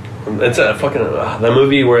 It's a fucking that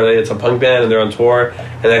movie where it's a punk band and they're on tour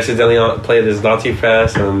and they accidentally play this Nazi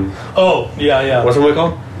fest and what's the movie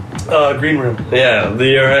called? Green Room. Yeah. Do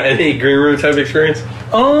you ever have any Green Room type experience?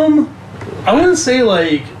 I wouldn't say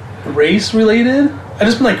like race related. I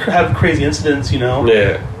just been like have crazy incidents, you know.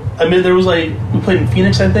 Yeah. I mean, there was like we played in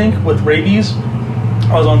Phoenix, I think, with Rabies.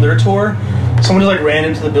 I was on their tour. Someone just like ran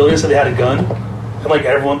into the building and said they had a gun, and like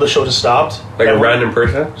the show just stopped. Like a random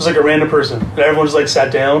person? Just like a random person. And everyone just like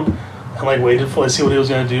sat down and like waited for see what he was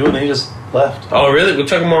gonna do, and then he just left. Oh really? We'll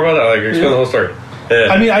talk more about that. Like explain the whole story. Yeah.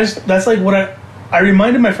 I mean, that's like what I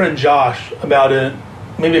reminded my friend Josh about it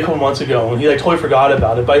maybe a couple months ago, and he like totally forgot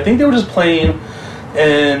about it. But I think they were just playing,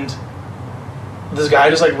 and this guy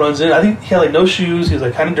just like runs in. I think he had like no shoes. He was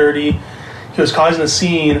like kind of dirty. He was causing a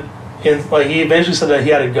scene, and like he eventually said that he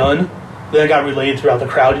had a gun. Then it got relayed throughout the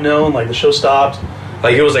crowd, you know, and like the show stopped.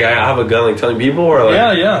 Like he was like, I have a gun, like telling people, or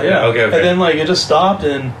like yeah. Okay. And then like it just stopped,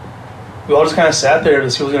 and we all just kind of sat there to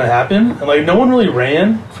see what was gonna happen, and like no one really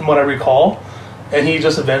ran, from what I recall, and he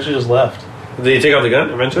just eventually just left. Did he take out the gun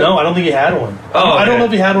eventually? No, I don't think he had one. Oh, okay. I don't know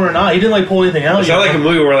if he had one or not. He didn't like pull anything out. It's not like a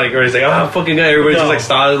movie where he's like, oh, fucking guy, everybody's just like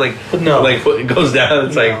stalling, like it goes down.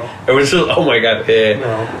 It's like everyone's just, oh my god,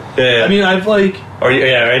 yeah. I mean, I've like,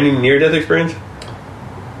 any near death experience?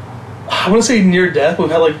 I wouldn't say near death.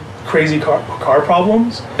 We've had like crazy car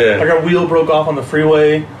problems. Yeah. Like our wheel broke off on the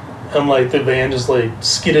freeway, and like the van just like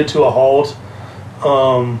skidded to a halt.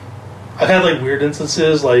 I've had like weird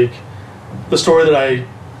instances. Like the story that I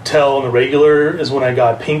tell on the regular is when I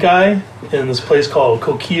got pink eye in this place called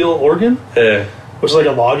Coquille, Oregon. Yeah. Which is like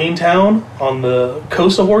a logging town on the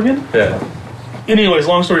coast of Oregon. Yeah. Anyways,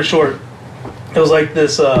 long story short, it was like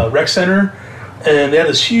this rec center, and they had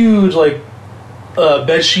this huge like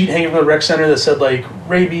bed sheet hanging from the rec center that said like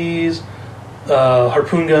rabies,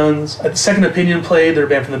 harpoon guns. Second Opinion played. They're a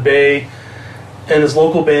band from the Bay, and this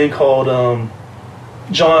local band called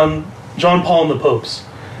John Paul and the Popes.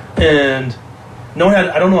 And no one had.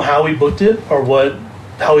 I don't know how we booked it or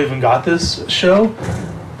how we even got this show.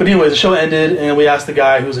 But anyway, the show ended, and we asked the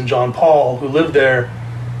guy who was in John Paul, who lived there,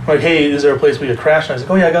 like, hey, is there a place we could crash? And I was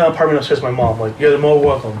like, oh yeah, I got an apartment upstairs with my mom. Like, you're more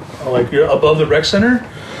welcome. I'm like, you're above the rec center?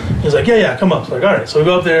 He's like, yeah, come up. So like, all right. So we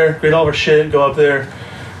go up there, grade all of our shit, go up there.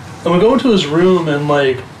 And we go into his room, and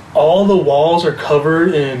like, all the walls are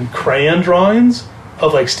covered in crayon drawings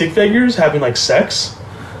of like stick figures having like sex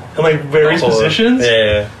in like various positions.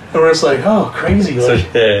 Yeah. And we're just like, oh, crazy.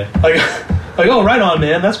 Like, like, oh, right on,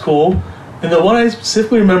 man. That's cool. And the one I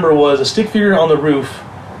specifically remember was a stick figure on the roof,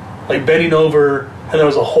 like bending over, and there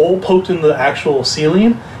was a hole poked in the actual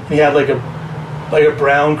ceiling, and he had like a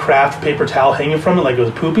brown craft paper towel hanging from it, like it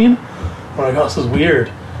was pooping. We're like, oh, this is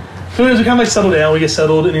weird. So anyways, we kind of like settle down, we get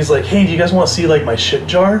settled, and he's like, hey, do you guys want to see like my shit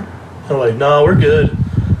jar? And we're like, no, we're good.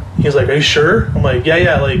 He's like, are you sure? I'm like,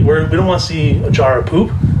 yeah, like we don't want to see a jar of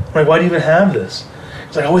poop. I'm like, why do you even have this?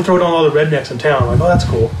 He's like, oh, we throw it on all the rednecks in town. I'm like, oh, that's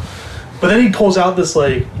cool. But then he pulls out this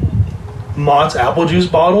like Mott's apple juice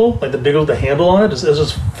bottle, like the big with the handle on it. It's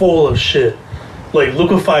just full of shit, like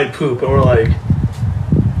liquefied poop. And we're like,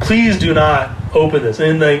 please do not open this.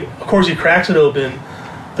 And like, of course, he cracks it open.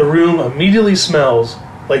 The room immediately smells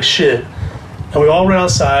like shit. And we all run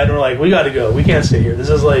outside, and we're like, we got to go. We can't stay here. This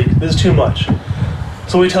is too much.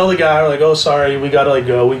 So we tell the guy, we're like, oh, sorry, we got to like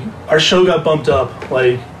go. Our show got bumped up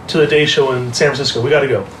like to the day show in San Francisco. We got to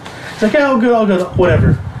go. He's like, yeah, I'll go,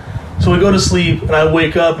 whatever. So we go to sleep, and I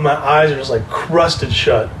wake up, and my eyes are just like crusted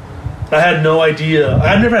shut. And I had no idea. I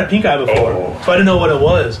had never had pink eye before, so I didn't know what it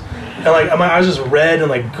was. And like my eyes just red and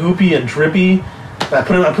like goopy and drippy. And I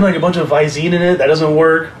put like a bunch of Visine in it. That doesn't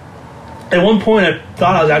work. At one point, I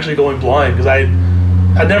thought I was actually going blind because I'd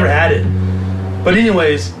never had it. But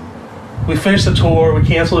anyways, we finished the tour. We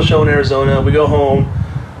canceled the show in Arizona. We go home.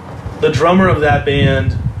 The drummer of that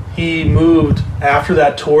band, he moved after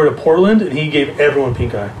that tour to Portland, and he gave everyone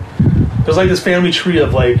pink eye. There's like this family tree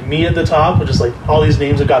of like me at the top, with just like all these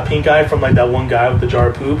names that got pink eye from like that one guy with the jar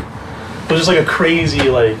of poop. It was just like a crazy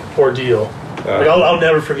like ordeal. Like I'll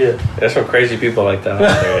never forget. There's some crazy people like that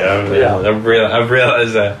out there. Yeah. I've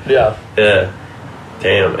realized that. Yeah.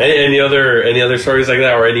 Damn. Any other stories like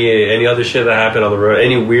that, or any other shit that happened on the road?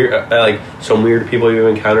 Any weird like some weird people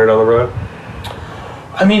you've encountered on the road?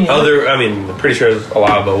 I mean, I'm pretty sure there's a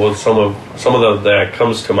lot, but what's some of the that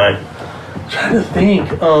comes to mind? I'm trying to think.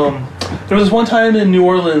 There was this one time in New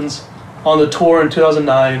Orleans on the tour in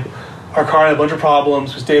 2009. Our car had a bunch of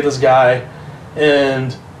problems. We stayed with this guy,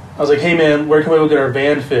 and I was like, hey man, where can we go get our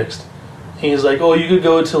van fixed? And he's like, oh, you could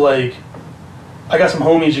go to like, I got some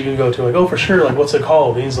homies you can go to. Like, oh, for sure, like, what's it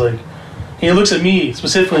called? And he's like, he looks at me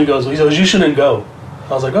specifically and goes, you shouldn't go. I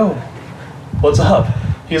was like, oh, what's up?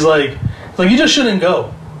 He's like, you just shouldn't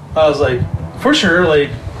go. I was like, for sure, like,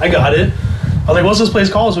 I got it. I was like, what's this place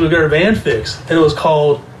called? So we got our van fixed. And it was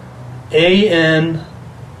called ANMD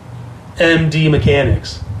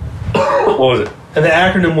Mechanics. What was it? And the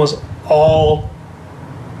acronym was All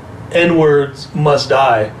N-Words Must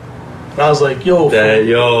Die. And I was like,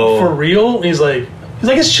 for real? And he's like,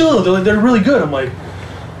 it's chill. They're really good. I'm like,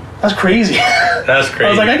 that's crazy. That's crazy. I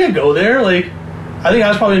was like, I could go there. Like, I think I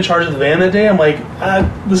was probably in charge of the van that day. I'm like,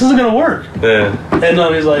 this isn't gonna work. Yeah. And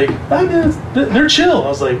he's like, they're chill. I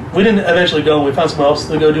was like, we didn't eventually go. We found someone else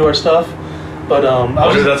to go do our stuff. But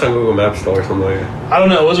that's on Google Maps still or something like that. I don't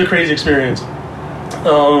know. It was a crazy experience.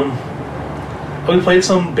 We played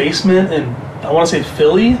some basement in, I want to say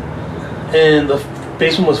Philly, and the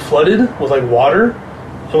basement was flooded with like water,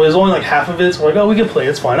 and it was only like half of it. So we're like, oh, we can play.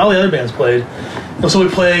 It's fine. All the other bands played, and so we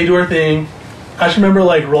play, do our thing. I just remember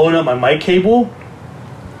like rolling up my mic cable,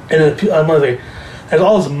 and then I'm like, there's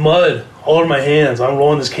all this mud all over my hands. I'm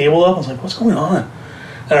rolling this cable up. I was like, what's going on?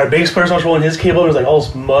 And our bass player starts rolling his cable, and there's like all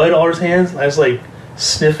this mud all over his hands. And I just like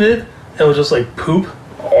sniff it, and it was just like poop.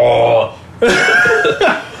 Oh.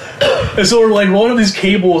 And so we're like rolling up these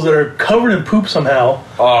cables that are covered in poop somehow.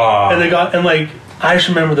 Oh. And like I just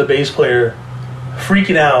remember the bass player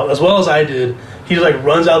freaking out as well as I did. He just like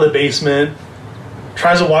runs out of the basement,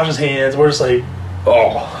 tries to wash his hands. We're just like,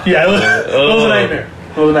 oh yeah, it was a nightmare.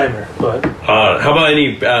 It was a nightmare. But how about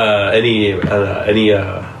any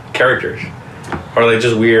characters, or like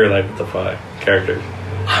just weird like what the fuck characters?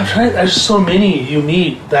 I'm trying. There's just so many you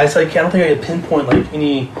meet that it's like I don't think I can pinpoint like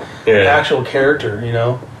any actual character. You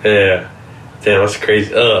know? Yeah. Damn, that's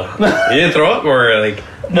crazy. Ugh. You didn't throw up or like?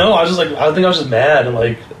 No, I was just like I think I was just mad and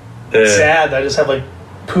like sad that I just have like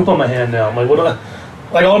poop on my hand now. I'm like, what do I?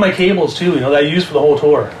 Like all my cables too, you know, that I used for the whole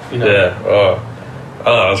tour. You know? Yeah.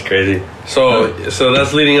 Oh, that's crazy. So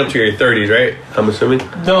that's leading up to your 30s, right? I'm assuming.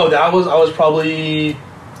 No, I was probably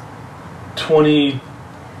 22.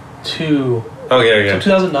 Okay. So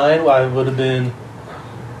 2009, I would have been,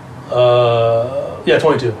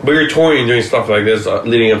 22. But you're touring and doing stuff like this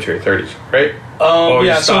leading up to your 30s, right? Or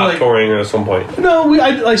you stopped touring at some point? No,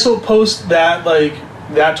 so post that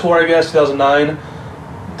that tour, I guess 2009.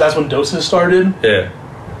 That's when Doses started. Yeah.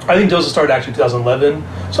 I think Doses started actually 2011.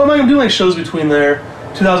 So I'm doing like shows between there.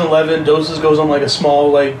 2011, Doses goes on like a small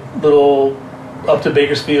like little up to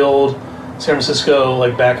Bakersfield, San Francisco,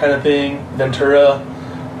 like that kind of thing, Ventura.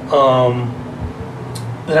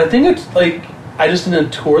 And I think it's like I just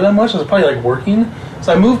didn't tour that much. I was probably like working.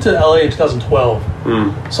 So I moved to LA in 2012.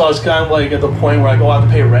 So I was kind of like at the point where I I have to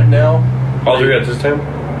pay rent now. How old were you at this time?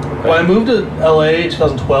 When I moved to LA in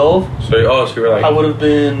 2012. So you were like. I would have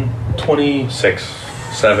been 26,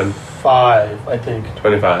 7, 5, I think.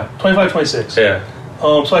 25, 26. Yeah.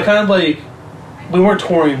 So I kind of like we weren't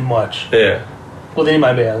touring much. Yeah. With any of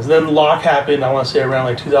my bands. Then Lock happened. I want to say around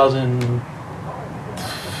like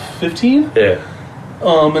 2015. Yeah.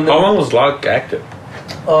 And then, how long was Lock active?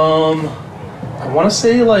 I want to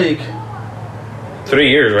say like 3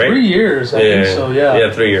 years, right? 3 years. I think so. Yeah.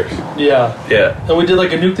 Yeah, 3 years. Yeah. Yeah. And we did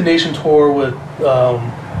like a Nuke the Nation tour with it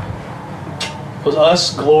was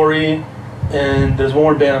us, Glory, and there's one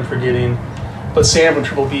more band I'm forgetting, but Sam from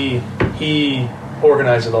Triple B, he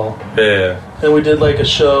organized it all. Yeah. And we did like a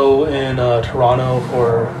show in Toronto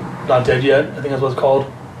for Not Dead Yet, I think that's what it's called.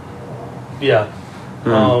 Yeah.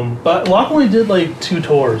 But Lock only did like 2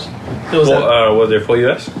 tours. It was was there full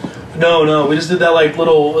US? No. We just did that like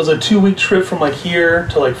little. It was a 2-week trip from like here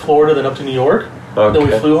to like Florida, then up to New York. Okay. Then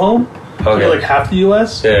we flew home. Okay. We did like half the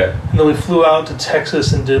US. Yeah. And then we flew out to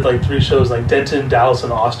Texas and did like 3 shows, like Denton, Dallas,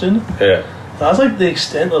 and Austin. Yeah. That was like the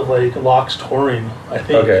extent of like Lock's touring, I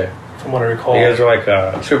think. Okay. From what I recall. You guys are like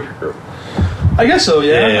a super group. I guess so.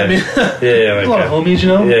 Yeah. Yeah. I mean, yeah. Like a lot of homies, you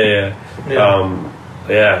know. Yeah.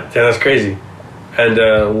 Yeah. That's crazy. And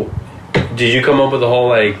did you come up with the whole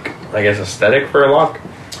like I guess aesthetic for Lock?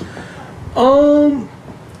 No,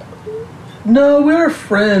 we had our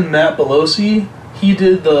friend Matt Belosi. He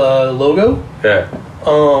did the logo. Yeah.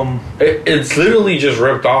 It's literally just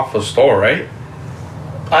ripped off a store, right?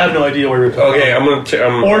 I have no idea where he ripped it. Okay, I'm gonna.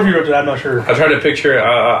 Or if he ripped it, I'm not sure. I tried to picture.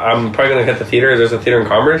 I'm probably gonna hit the theater. There's a theater in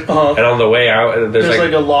Commerce, and on the way out, there's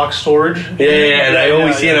like a Lock storage. Yeah, and I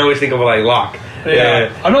always see it. I always think of like Lock. Yeah.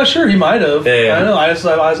 I'm not sure. He might have. Yeah. I don't know. I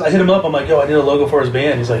hit him up. I'm like, yo, I need a logo for his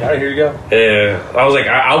band. He's like, all right, here you go. Yeah. I was like,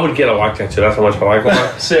 I would get a Lock tattoo. That's how much I like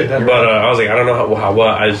Lock. Sick. But I was like, I don't know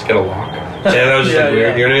what. I just get a Lock. And that was just like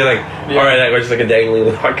weird. You know what I mean? Like, all right, that was just like a dangly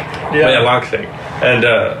Lock. Yeah. But yeah, Lock's thing. And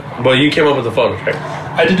but you came up with the photos, right?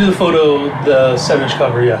 I did do the photo, the 7-inch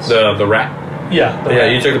cover. Yes. The rat. Yeah.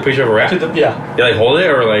 You took the picture of a rat? Yeah. You like hold it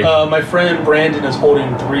or like? My friend Brandon is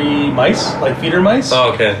holding 3 mice, like feeder mice.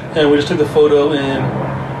 Oh, okay. And we just took the photo in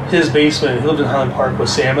his basement. He lived in Highland Park with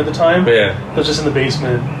Sam at the time. Yeah. It was just in the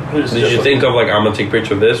basement. Did you think of like, I'm going to take a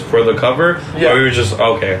picture of this for the cover? Yeah. Or you were just,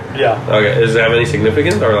 okay. Yeah. Okay. Does it have any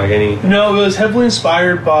significance or like any? No, it was heavily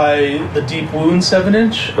inspired by the Deep Wound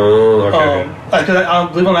 7-inch. Oh, okay. I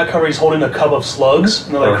believe on that cover he's holding a cup of slugs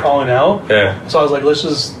and they're like crawling out. Yeah. So I was like, let's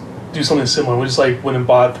just do something similar. We just like went and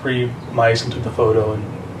bought 3 mice and took the photo and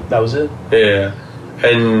that was it. Yeah.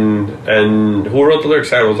 And who wrote the lyrics?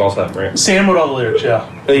 Sam was also that, right? Sam wrote all the lyrics, yeah.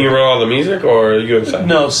 And you wrote all the music, or you and Sam?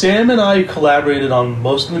 No, Sam and I collaborated on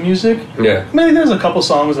most of the music. Yeah. I mean, there's a couple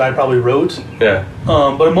songs that I probably wrote. Yeah.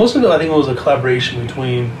 But most of it, I think it was a collaboration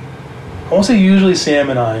between, I won't say usually Sam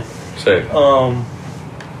and I. Sick.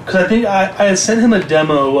 Because I think I had sent him a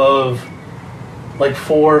demo of like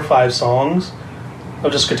 4 or 5 songs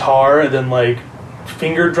of just guitar and then like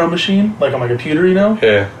finger drum machine, like on my computer, you know?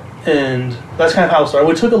 Yeah. And that's kind of how it started.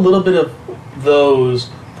 We took a little bit of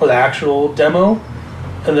those for the actual demo,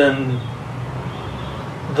 and then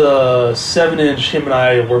the 7-inch him and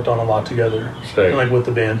I worked on a lot together. Sick. And like with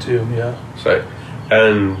the band too, yeah. Sick.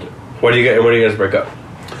 And what do you guys break up?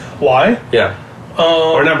 Why? Yeah.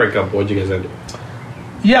 Or not break up, what did you guys end?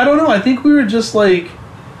 Yeah, I don't know. I think we were just like,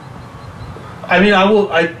 I mean,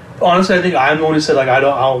 I honestly, I think I'm the one who said like,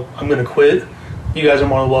 I'm gonna quit. You guys are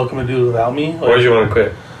more than welcome to do it without me. Like, Why did you want to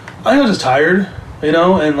quit? I think I was just tired, you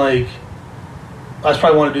know, and like I just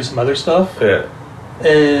probably want to do some other stuff. Yeah.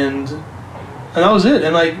 And that was it.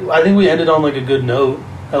 And like I think we ended on like a good note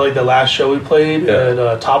at like the last show we played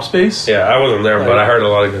at Top Space. Yeah, I wasn't there, like, but I heard a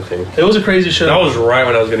lot of good things. It was a crazy show. That was right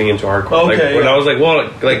when I was getting into hardcore. Okay, like when I was like,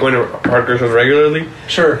 well, like going to hardcore shows regularly.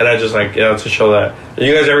 Sure. And I just like, yeah, it's a show that. Are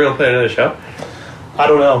you guys ever gonna play another show? I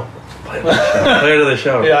don't know. Play another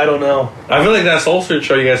show. Yeah, I don't know. I feel like that Soul Search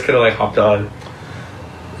show you guys could have like hopped on.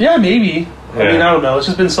 Yeah, maybe. I mean, I don't know. It's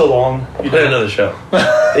just been so long. Play another show.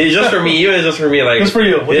 It's just for me. Even it's just for me. Like just for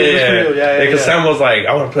you. Yeah. Because Sam was like,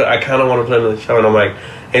 I kind of want to play another show, and I'm like,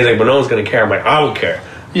 and he's like, but no one's gonna care. I'm like, I don't care.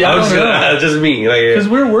 Yeah, it's just me. Like, because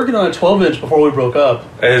we were working on a 12-inch before we broke up.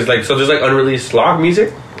 And it's like, so there's like unreleased log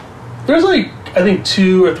music. There's like I think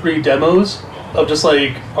 2 or 3 demos of just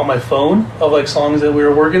like on my phone of like songs that we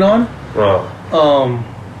were working on. Oh.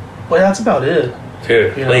 Well, yeah, that's about it.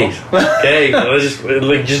 Dude, please. Okay, let's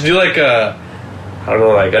just do like a, I don't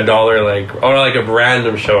know, like $1, like, or like a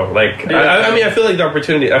random show. Like, yeah. I mean, I feel like the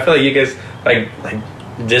opportunity. I feel like you guys like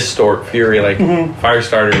Distort, Fury, like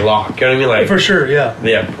Firestarter, Lock. You know what I mean? Like for sure, yeah.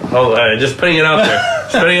 Yeah. Just putting it out there.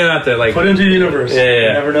 Just putting it out there. Like put it into the universe. Yeah.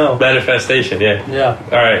 You never know. Manifestation. Yeah. Yeah.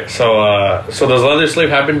 All right. So does Leather Slave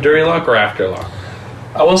happen during Lock or after Lock?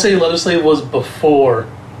 I will say Leather Slave was before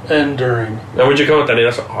and during. Now, would you come with that?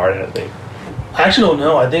 That's a hard head thing. I actually don't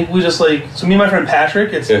know. I think we just like, so me and my friend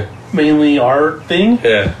Patrick, it's mainly our thing.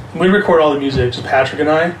 Yeah. We record all the music, just Patrick and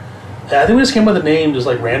I. And I think we just came up with a name just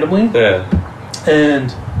like randomly. Yeah. And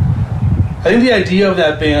I think the idea of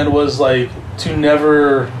that band was like to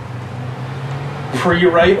never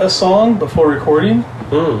pre-write a song before recording.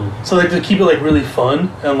 So like to keep it like really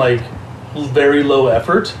fun and like very low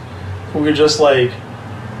effort. We just like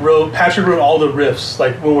Patrick wrote all the riffs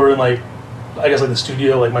like when we were in like, I guess like the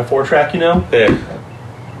studio, like my 4-track, you know? Yeah.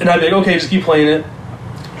 And I'd be like, okay, just keep playing it.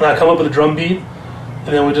 And I'd come up with a drum beat, and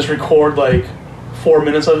then we just record like 4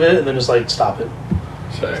 minutes of it, and then just like stop it.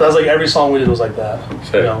 So that's like every song we did was like that.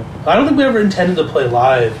 You know? I don't think we ever intended to play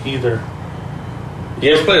live either.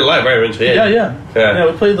 You guys played live, right? Eventually, yeah.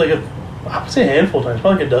 We played like I would say a handful of times,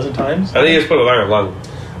 probably like a dozen times. I think you guys played live long.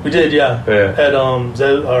 We did, yeah. At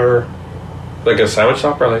our like a sandwich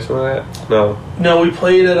shop or like something like that. No, we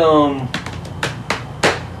played at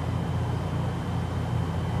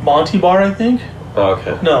Monty Bar, I think. Oh,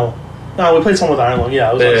 okay. No, we played some with Iron Lung.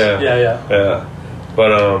 Yeah, it was yeah.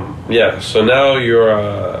 But so now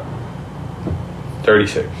you're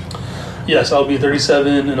 36. Yes, I'll be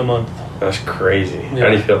 37 in a month. That's crazy. How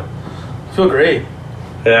do you feel? I feel great.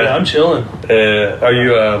 Yeah, I'm chilling. Are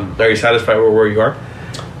you satisfied with where you are?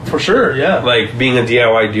 For sure, yeah. Like being a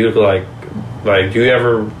DIY dude, like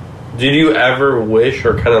did you ever wish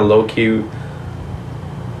or kind of low key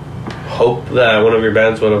hope that one of your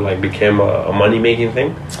bands would have like became a money making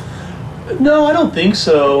thing? No, I don't think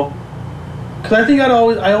so. Because I think I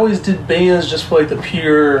always did bands just for like the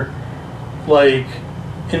pure like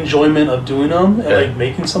enjoyment of doing them and like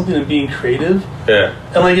making something and being creative. Yeah.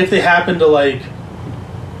 And like if they happen to like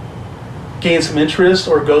gain some interest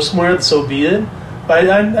or go somewhere, so be it. But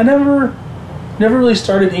I never really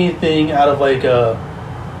started anything out of like I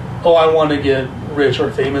want to get rich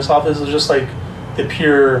or famous off this. It was just like the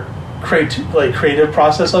pure creative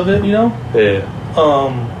process of it, you know? Yeah.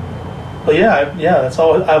 But that's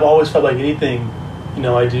all. I've always felt like anything, you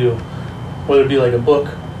know, I do, whether it be like a book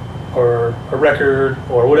or a record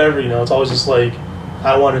or whatever, you know, it's always just like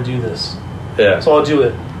I want to do this. Yeah. So I'll do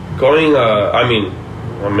it. Going, I mean,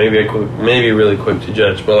 maybe really quick to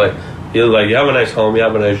judge, but like you have a nice home, you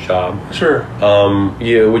have a nice job. Sure.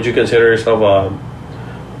 Would you consider yourself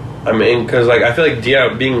I mean, because like I feel like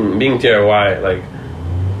being DIY, like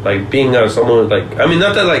like being someone who's like, I mean,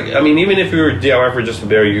 not that like, I mean, even if you were DIY for just to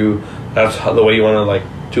bear you, that's the way you want to like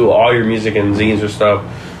do all your music and zines or stuff.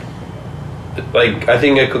 Like, I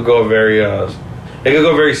think it could go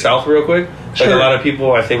very south real quick. Like a lot of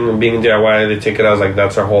people, I think being DIY, they take it as like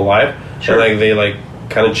that's their whole life, and like they like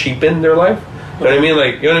kind of cheapen their life. You know what I mean?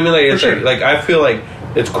 Like, you know what I mean? Like, it's like I feel like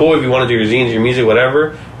it's cool if you want to do your zines, your music,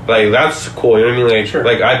 whatever. Like, that's cool. You know what I mean? Like,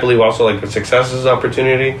 like I believe also like success is an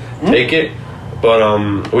opportunity. Take it.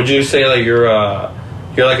 But would you say like you're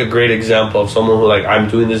like a great example of someone who like, I'm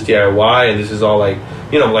doing this DIY and this is all like,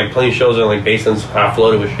 you know, like playing shows and like basins half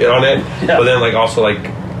loaded with shit on it, but then like also like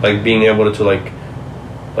being able to like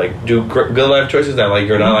do good life choices that like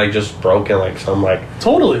you're not like just broken like some like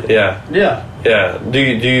yeah. Do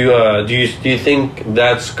you think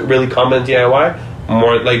that's really common DIY,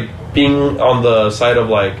 more like being on the side of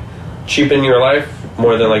like cheapening your life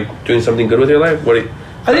more than like doing something good with your life? What do you,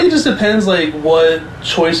 I think it just depends like what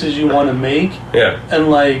choices you want to make. Yeah. And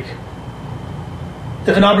like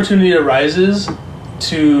if an opportunity arises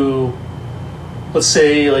to, let's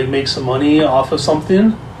say, like make some money off of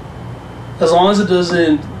something, as long as it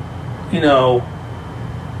doesn't, you know,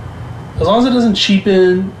 as long as it doesn't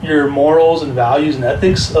cheapen your morals and values and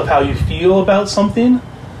ethics of how you feel about something,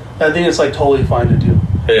 I think it's like totally fine to do.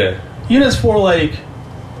 Yeah. Even as for like,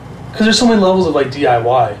 because there's so many levels of like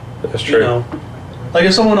DIY. That's true. You know, like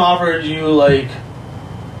if someone offered you like,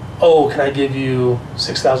 oh, can I give you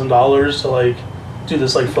 $6,000 to like do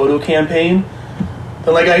this like photo campaign?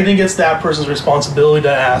 Then like I think it's that person's responsibility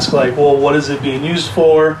to ask like, well, what is it being used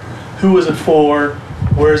for? Who is it for?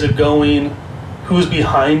 Where is it going? Who's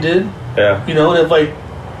behind it? Yeah. You know, and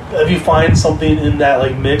if you find something in that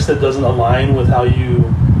like mix that doesn't align with how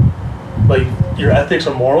you like your ethics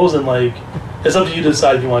or morals, then like it's up to you to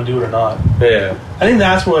decide if you want to do it or not. Yeah. I think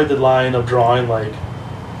that's where like the line of drawing like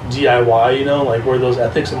DIY, you know, like where those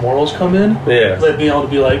ethics and morals come in. Yeah. Like being able to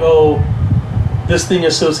be like, oh, this thing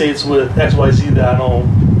associates with XYZ that I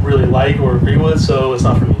don't really like or agree with, so it's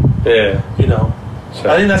not for me. Yeah. You know. So,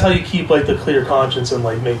 I think that's how you keep like the clear conscience and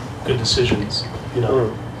like make good decisions. You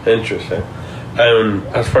know. Interesting. And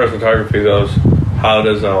as far as photography goes, how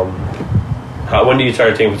does when do you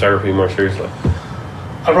start taking photography more seriously?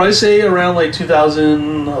 I'd probably say around like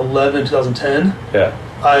 2011, 2010. Yeah.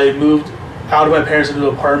 I moved out of my parents' into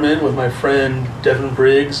an apartment with my friend Devin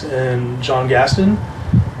Briggs and John Gaston.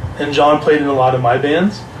 And John played in a lot of my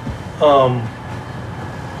bands. But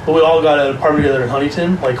we all got an apartment together in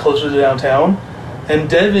Huntington, like closer to downtown. And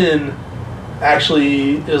Devin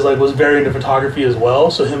actually was very into photography as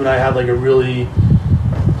well. So him and I had like a really,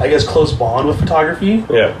 I guess, close bond with photography.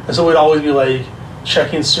 Yeah. And so we'd always be like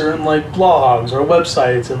checking certain like blogs or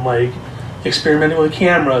websites and like experimenting with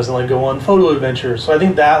cameras and like go on photo adventures. So I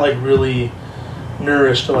think that like really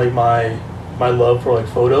nourished like my love for like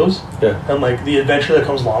photos. Yeah. And like the adventure that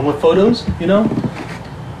comes along with photos, you know?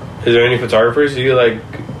 Is there any photographers you like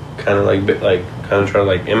kind of try to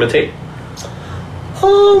like imitate?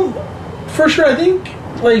 For sure. I think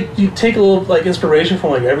like you take a little like inspiration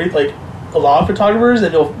from like a lot of photographers,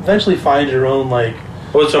 and you'll eventually find your own like.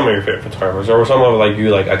 What's some of your favorite photographers, or some of like you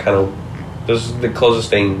like? I kind of this is the closest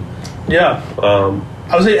thing. Yeah.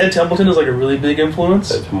 I would say Ed Templeton is like a really big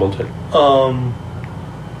influence. Ed Templeton.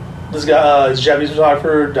 This guy, this Japanese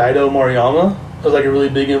photographer Daido Moriyama, was like a really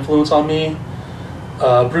big influence on me.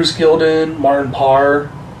 Bruce Gilden, Martin Parr.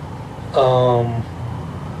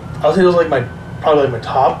 I would say those are like probably my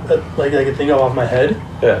top that like I could think of off my head.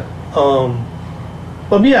 Yeah.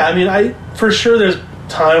 But yeah, I mean, for sure there's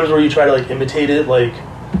times where you try to like imitate it, like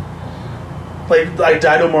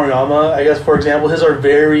Daido Moriyama, I guess, for example, his are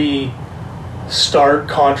very stark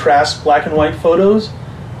contrast black and white photos,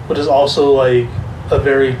 which is also like a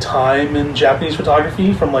very time in Japanese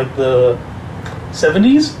photography from like the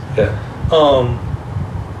 70s. Yeah.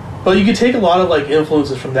 But you could take a lot of like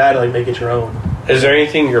influences from that and like make it your own. Is there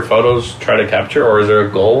anything your photos try to capture, or is there a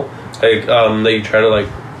goal like that you try to like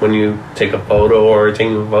when you take a photo or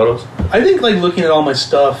taking photos? I think like looking at all my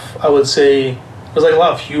stuff, I would say there's like a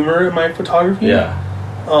lot of humor in my photography. Yeah.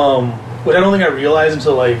 Which I don't think I realized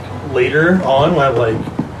until like later on when I like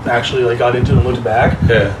actually like got into it and looked back.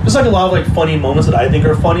 Yeah. There's like a lot of like funny moments that I think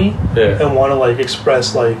are funny. Yeah. And want to like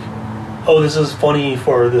express like, oh, this is funny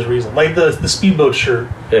for this reason. Like the speedboat shirt,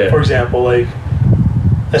 for example, like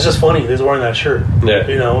that's just funny. He's wearing that shirt. Yeah.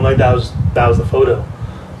 You know, like that was the photo.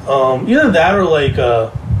 Either that or like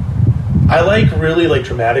I like really like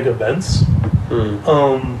dramatic events.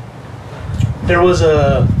 There was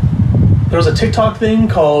a TikTok thing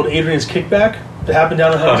called Adrian's Kickback that happened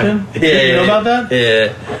down in Huntington. Yeah, you know about that?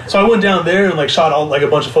 Yeah. So I went down there and like shot all like a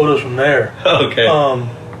bunch of photos from there. Okay.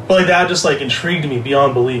 But like that just like intrigued me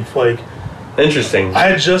beyond belief. Like, interesting. I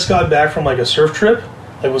had just got back from like a surf trip,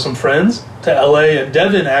 like with some friends to LA, and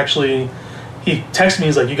Devin actually, he texted me.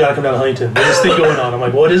 He's like, "You gotta come down to Huntington. There's this thing going on." I'm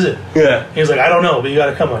like, "What is it?" Yeah. He's like, "I don't know, but you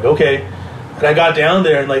gotta come." I'm like, "Okay." And I got down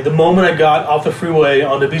there, and like the moment I got off the freeway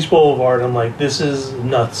onto Beach Boulevard, I'm like, "This is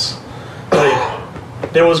nuts."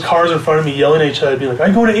 Like, there was cars in front of me yelling at each other, being like, "Are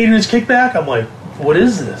you going to Adrian's Kickback?" I'm like, "What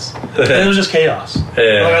is this?" And it was just chaos.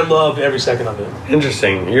 Yeah. Like, I loved every second of it.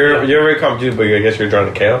 Interesting. You're a very calm dude, but I guess you're drawn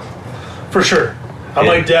to chaos. For sure. I'm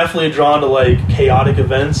like definitely drawn to like chaotic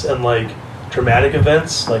events and like dramatic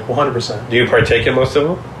events, like 100%. Do you partake in most of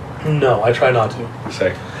them? No, I try not to.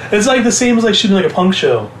 Sick. It's like the same as like shooting like a punk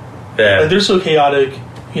show. Yeah. Like they're so chaotic,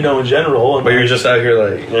 you know, in general. And but you're just out here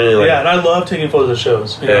like yeah, and I love taking photos of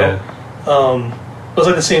shows. You know? But it's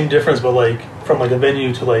like the same difference, but like from like a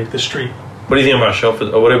venue to like the street. What do you think about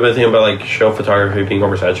what do you think about like show photography being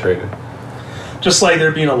oversaturated? Just like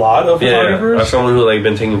there being a lot of photographers. As someone who like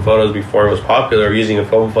been taking photos before it was popular, or using a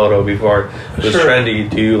film photo before it was trendy,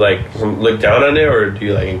 do you like look down on it, or do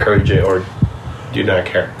you like encourage it, or do you not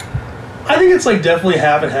care? I think it's like definitely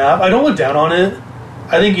half and half. I don't look down on it.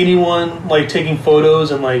 I think anyone like taking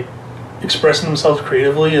photos and like expressing themselves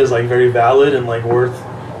creatively is like very valid and like worth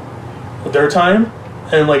their time,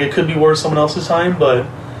 and like it could be worth someone else's time. But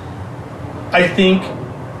I think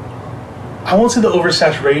I won't say the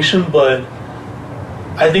oversaturation, but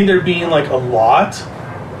I think there being like a lot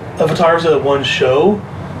of photographers at one show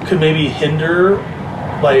could maybe hinder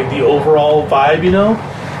like the overall vibe, you know?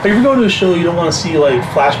 Like if you're going to a show, you don't want to see like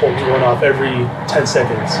flashbulbs going off every 10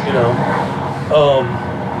 seconds, you know?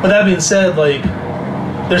 But that being said, like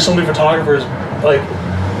there's so many photographers, like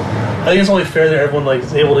I think it's only fair that everyone like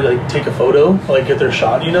is able to like take a photo, like get their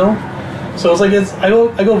shot, you know? So it's like I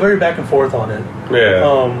go very back and forth on it. Yeah.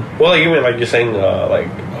 Well, like even like you're saying, like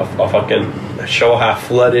a fucking show half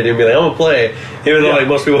flooded and be like, I'm gonna play, even though like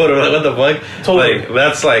most people would have like, what the fuck? Totally. Like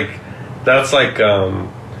that's like I don't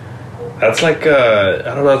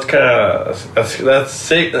know. It's kind of that's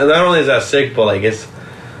sick. Not only is that sick, but like it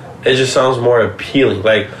just sounds more appealing.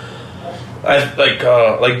 Like I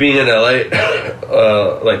like being in LA,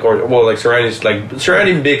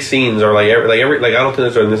 surrounding big scenes or every I don't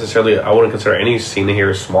think there's necessarily, I wouldn't consider any scene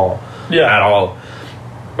here small at all.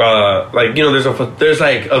 Like you know there's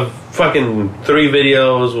like a fucking 3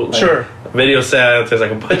 videos, like, video sets. There's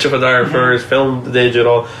like a bunch of photographers, film,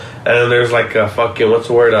 digital, and then there's like a fucking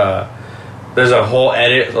there's a whole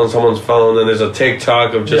edit on someone's phone, and there's a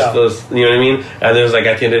TikTok of just those, you know what I mean? And there's like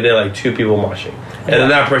at the end of the day like 2 people moshing. And then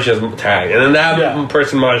that person is tagged. And then that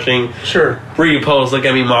person moshing. Repost, look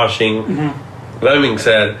at me moshing. That being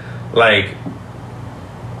said, like,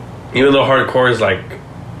 even though hardcore is like,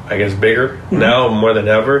 I guess bigger now more than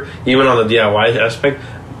ever, even on the DIY aspect,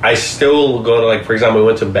 I still go to like, for example, we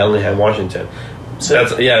went to Bellingham, Washington.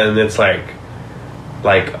 That's and it's like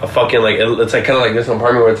a fucking like it's like kind of like this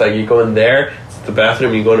apartment where it's like you go in there, it's the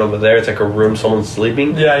bathroom, you go in over there, it's like a room, someone's sleeping.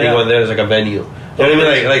 You go in there, there's like a venue. You know what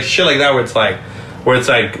I mean? Like shit like that where it's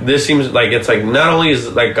like this seems like it's like not only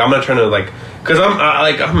is like I'm not trying to like because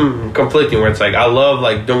I'm conflicting where it's like I love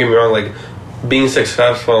like don't get me wrong like being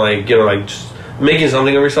successful like you know like just making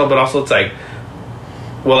something of yourself, but also it's like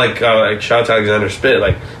well like shout out to Alexander Spit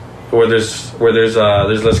like where there's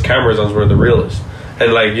less cameras on where the real is.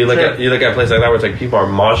 And like you look at a place like that where it's like people are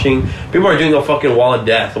moshing, people are doing a fucking wall of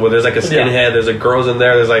death where there's like a skinhead, there's like girls in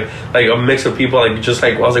there, there's like a mix of people like just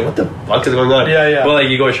like I was like what the fuck is going on? But like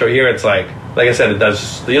you go show here, it's like I said,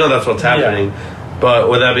 that's you know that's what's happening. But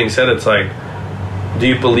with that being said, it's like, do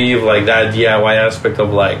you believe like that DIY aspect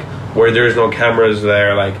of like where there's no cameras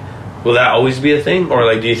there, like will that always be a thing, or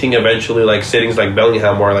like do you think eventually like cities like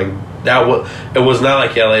Bellingham or like that it was not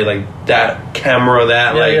like LA like that camera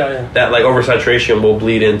that that like oversaturation will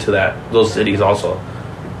bleed into those cities also?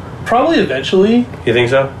 Probably eventually. You think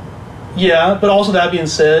so? Yeah, but also that being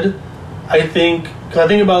said, I think because I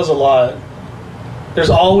think about this a lot. There's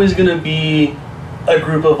always going to be a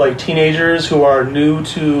group of like teenagers who are new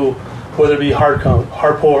to whether it be hardcore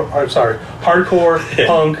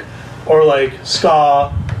punk or like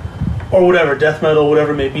ska or whatever, death metal,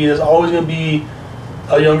 whatever it may be. There's always going to be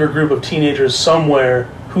a younger group of teenagers somewhere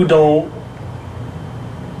who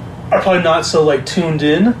are probably not so like tuned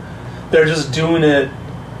in. They're just doing it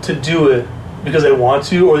to do it because they want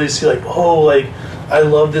to, or they see like, oh, like I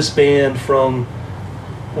love this band from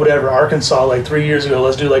whatever Arkansas like 3 years ago.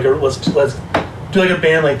 Let's do like a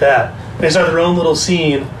band like that. They start their own little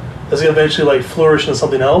scene that's gonna eventually like flourish into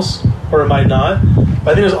something else, or it might not.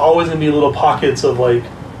 But I think there's always gonna be little pockets of like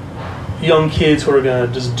young kids who are gonna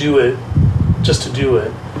just do it just to do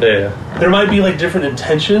it. Yeah. There might be like different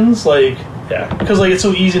intentions, like Yeah. Because like it's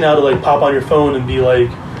so easy now to like pop on your phone and be like,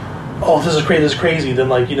 oh, this is crazy. Then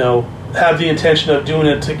like, you know, have the intention of doing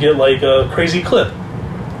it to get like a crazy clip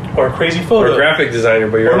or a crazy photo. Or a graphic designer,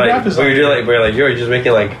 but you're you're just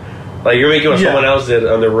making like you're making what someone else did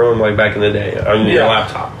on their room like back in the day on your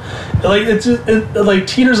laptop. Like it like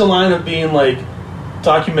teeters a line of being like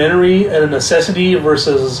documentary and a necessity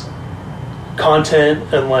versus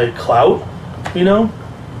content and like clout, you know.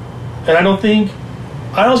 And I honestly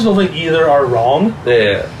don't think either are wrong.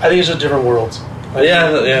 Yeah. I think it's just different worlds. Yeah.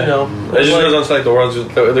 You know, it just goes on to like the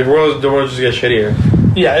world just gets shittier.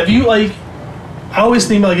 Yeah, if you like, I always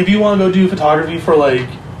think like if you want to go do photography for like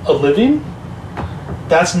a living,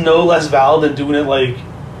 that's no less valid than doing it like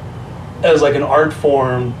as like an art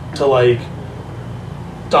form to like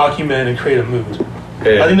document and create a mood.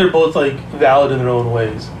 Yeah. I think they're both like valid in their own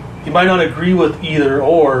ways. You might not agree with either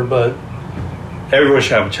or, but everyone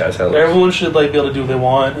should have a chance. Everyone should like be able to do what they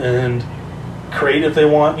want and create if they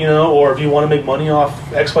want, you know. Or if you want to make money off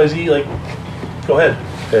XYZ, like go ahead.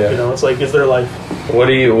 Yeah. You know, it's like it's their life.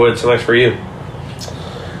 What's next for you?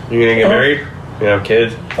 You gonna get married? You gonna have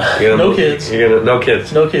kids? No kids. No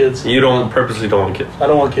kids. No kids. You don't want kids. I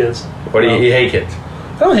don't want kids. What do you hate kids?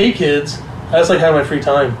 I don't hate kids. I just like having my free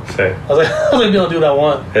time. Same. I was like being able to do what I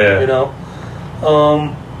want. Yeah. You know.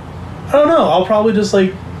 I don't know. I'll probably just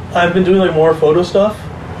like I've been doing like more photo stuff,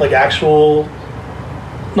 like actual.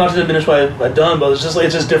 Not to diminish what I've done, but it's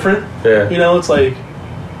just different. Yeah. You know, it's like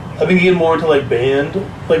I've been getting more into like band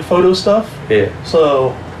like photo stuff. Yeah.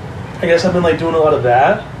 So I guess I've been like doing a lot of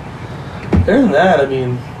that. Other than that, I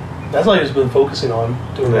mean, that's all I've just been focusing on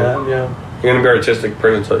doing that. Yeah. You're gonna be an artistic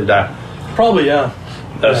person until you die. Probably, yeah.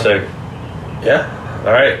 That's sick. Yeah.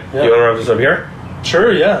 All right. Yeah. You want to wrap this up here?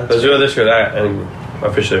 Sure. Yeah. Let's do this or that and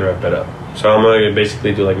officially wrap it up. So I'm gonna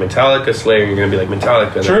basically do like Metallica, Slayer. You're gonna be like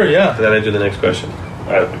Metallica. Sure. Yeah. And then I do the next question.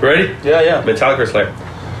 All right. Ready? Yeah. Yeah. Metallica or Slayer?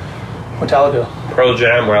 Metallica. Pearl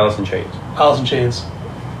Jam or Alice in Chains? Alice in Chains.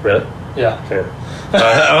 Really? Yeah.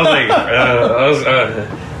 I was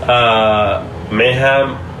like,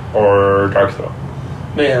 Mayhem or Dark Throne?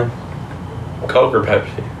 Mayhem. Coke or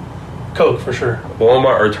Pepsi? Coke for sure.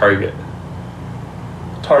 Walmart or Target?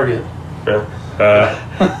 Target. Yeah.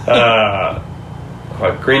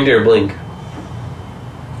 Green Day or Blink?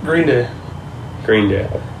 Green Day. Green Day.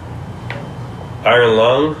 Iron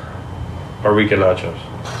Lung or Weekend Nachos?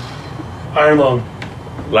 Iron Lung.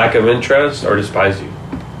 Lack of interest or despise you?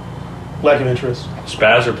 Lack of interest.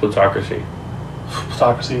 Spaz or plutocracy?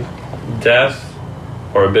 Plutocracy. Death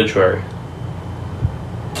or obituary?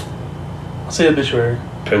 I'll say obituary.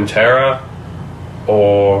 Pantera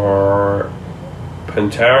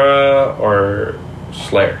or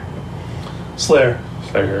Slayer? Slayer.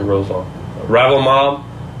 Slayer rolls on. Rival Mob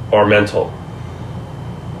or Mental?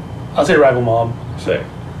 I'll say Rival Mob. Say.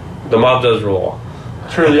 The Mob does roll.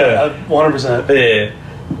 True, yeah, 100%.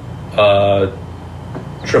 Yeah.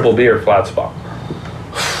 Triple B or Flat Spot?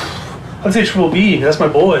 I'd say Triple B. That's my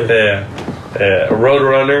boy. Yeah.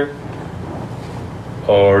 Roadrunner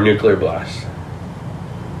or Nuclear Blast?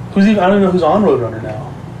 I don't even know who's on Roadrunner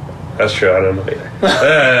now. That's true. I don't know either.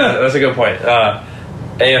 That's a good point.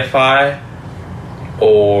 AFI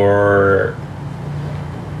or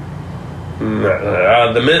I'm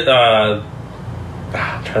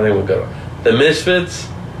trying to think what good one. The Misfits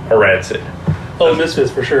or Rancid? Oh, Misfits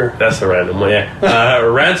for sure. That's the random one. Yeah.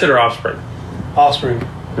 Rancid or Offspring? Offspring.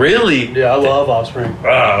 Really? Yeah, I love Offspring. Oh,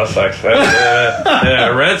 that sucks.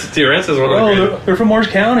 Rancid too. Rancid's one of the great. They're from Orange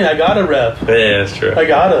County. I gotta rep. Yeah, that's true. I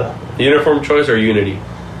gotta. Uniform choice or Unity?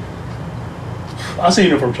 I'll say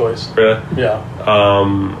uniform choice. Really? Yeah.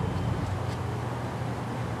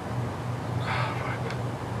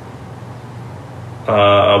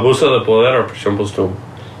 Abuso de Poder or Presión Postum?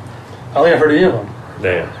 I don't think I've heard any of them.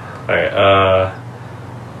 Damn. Alright.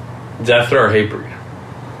 Death Threat or Hatebreed?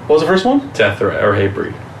 What was the first one? Death Threat or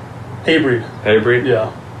Hatebreed? Hatebreed. Hatebreed?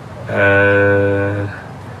 Yeah.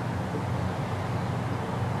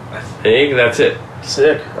 I think that's it.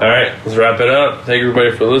 Sick. Alright, let's wrap it up. Thank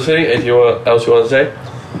everybody for listening. Anything else you want to say?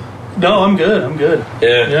 No, I'm good.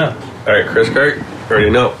 Yeah? Yeah. Alright, Kris, Kirk, you already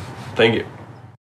know. Thank you.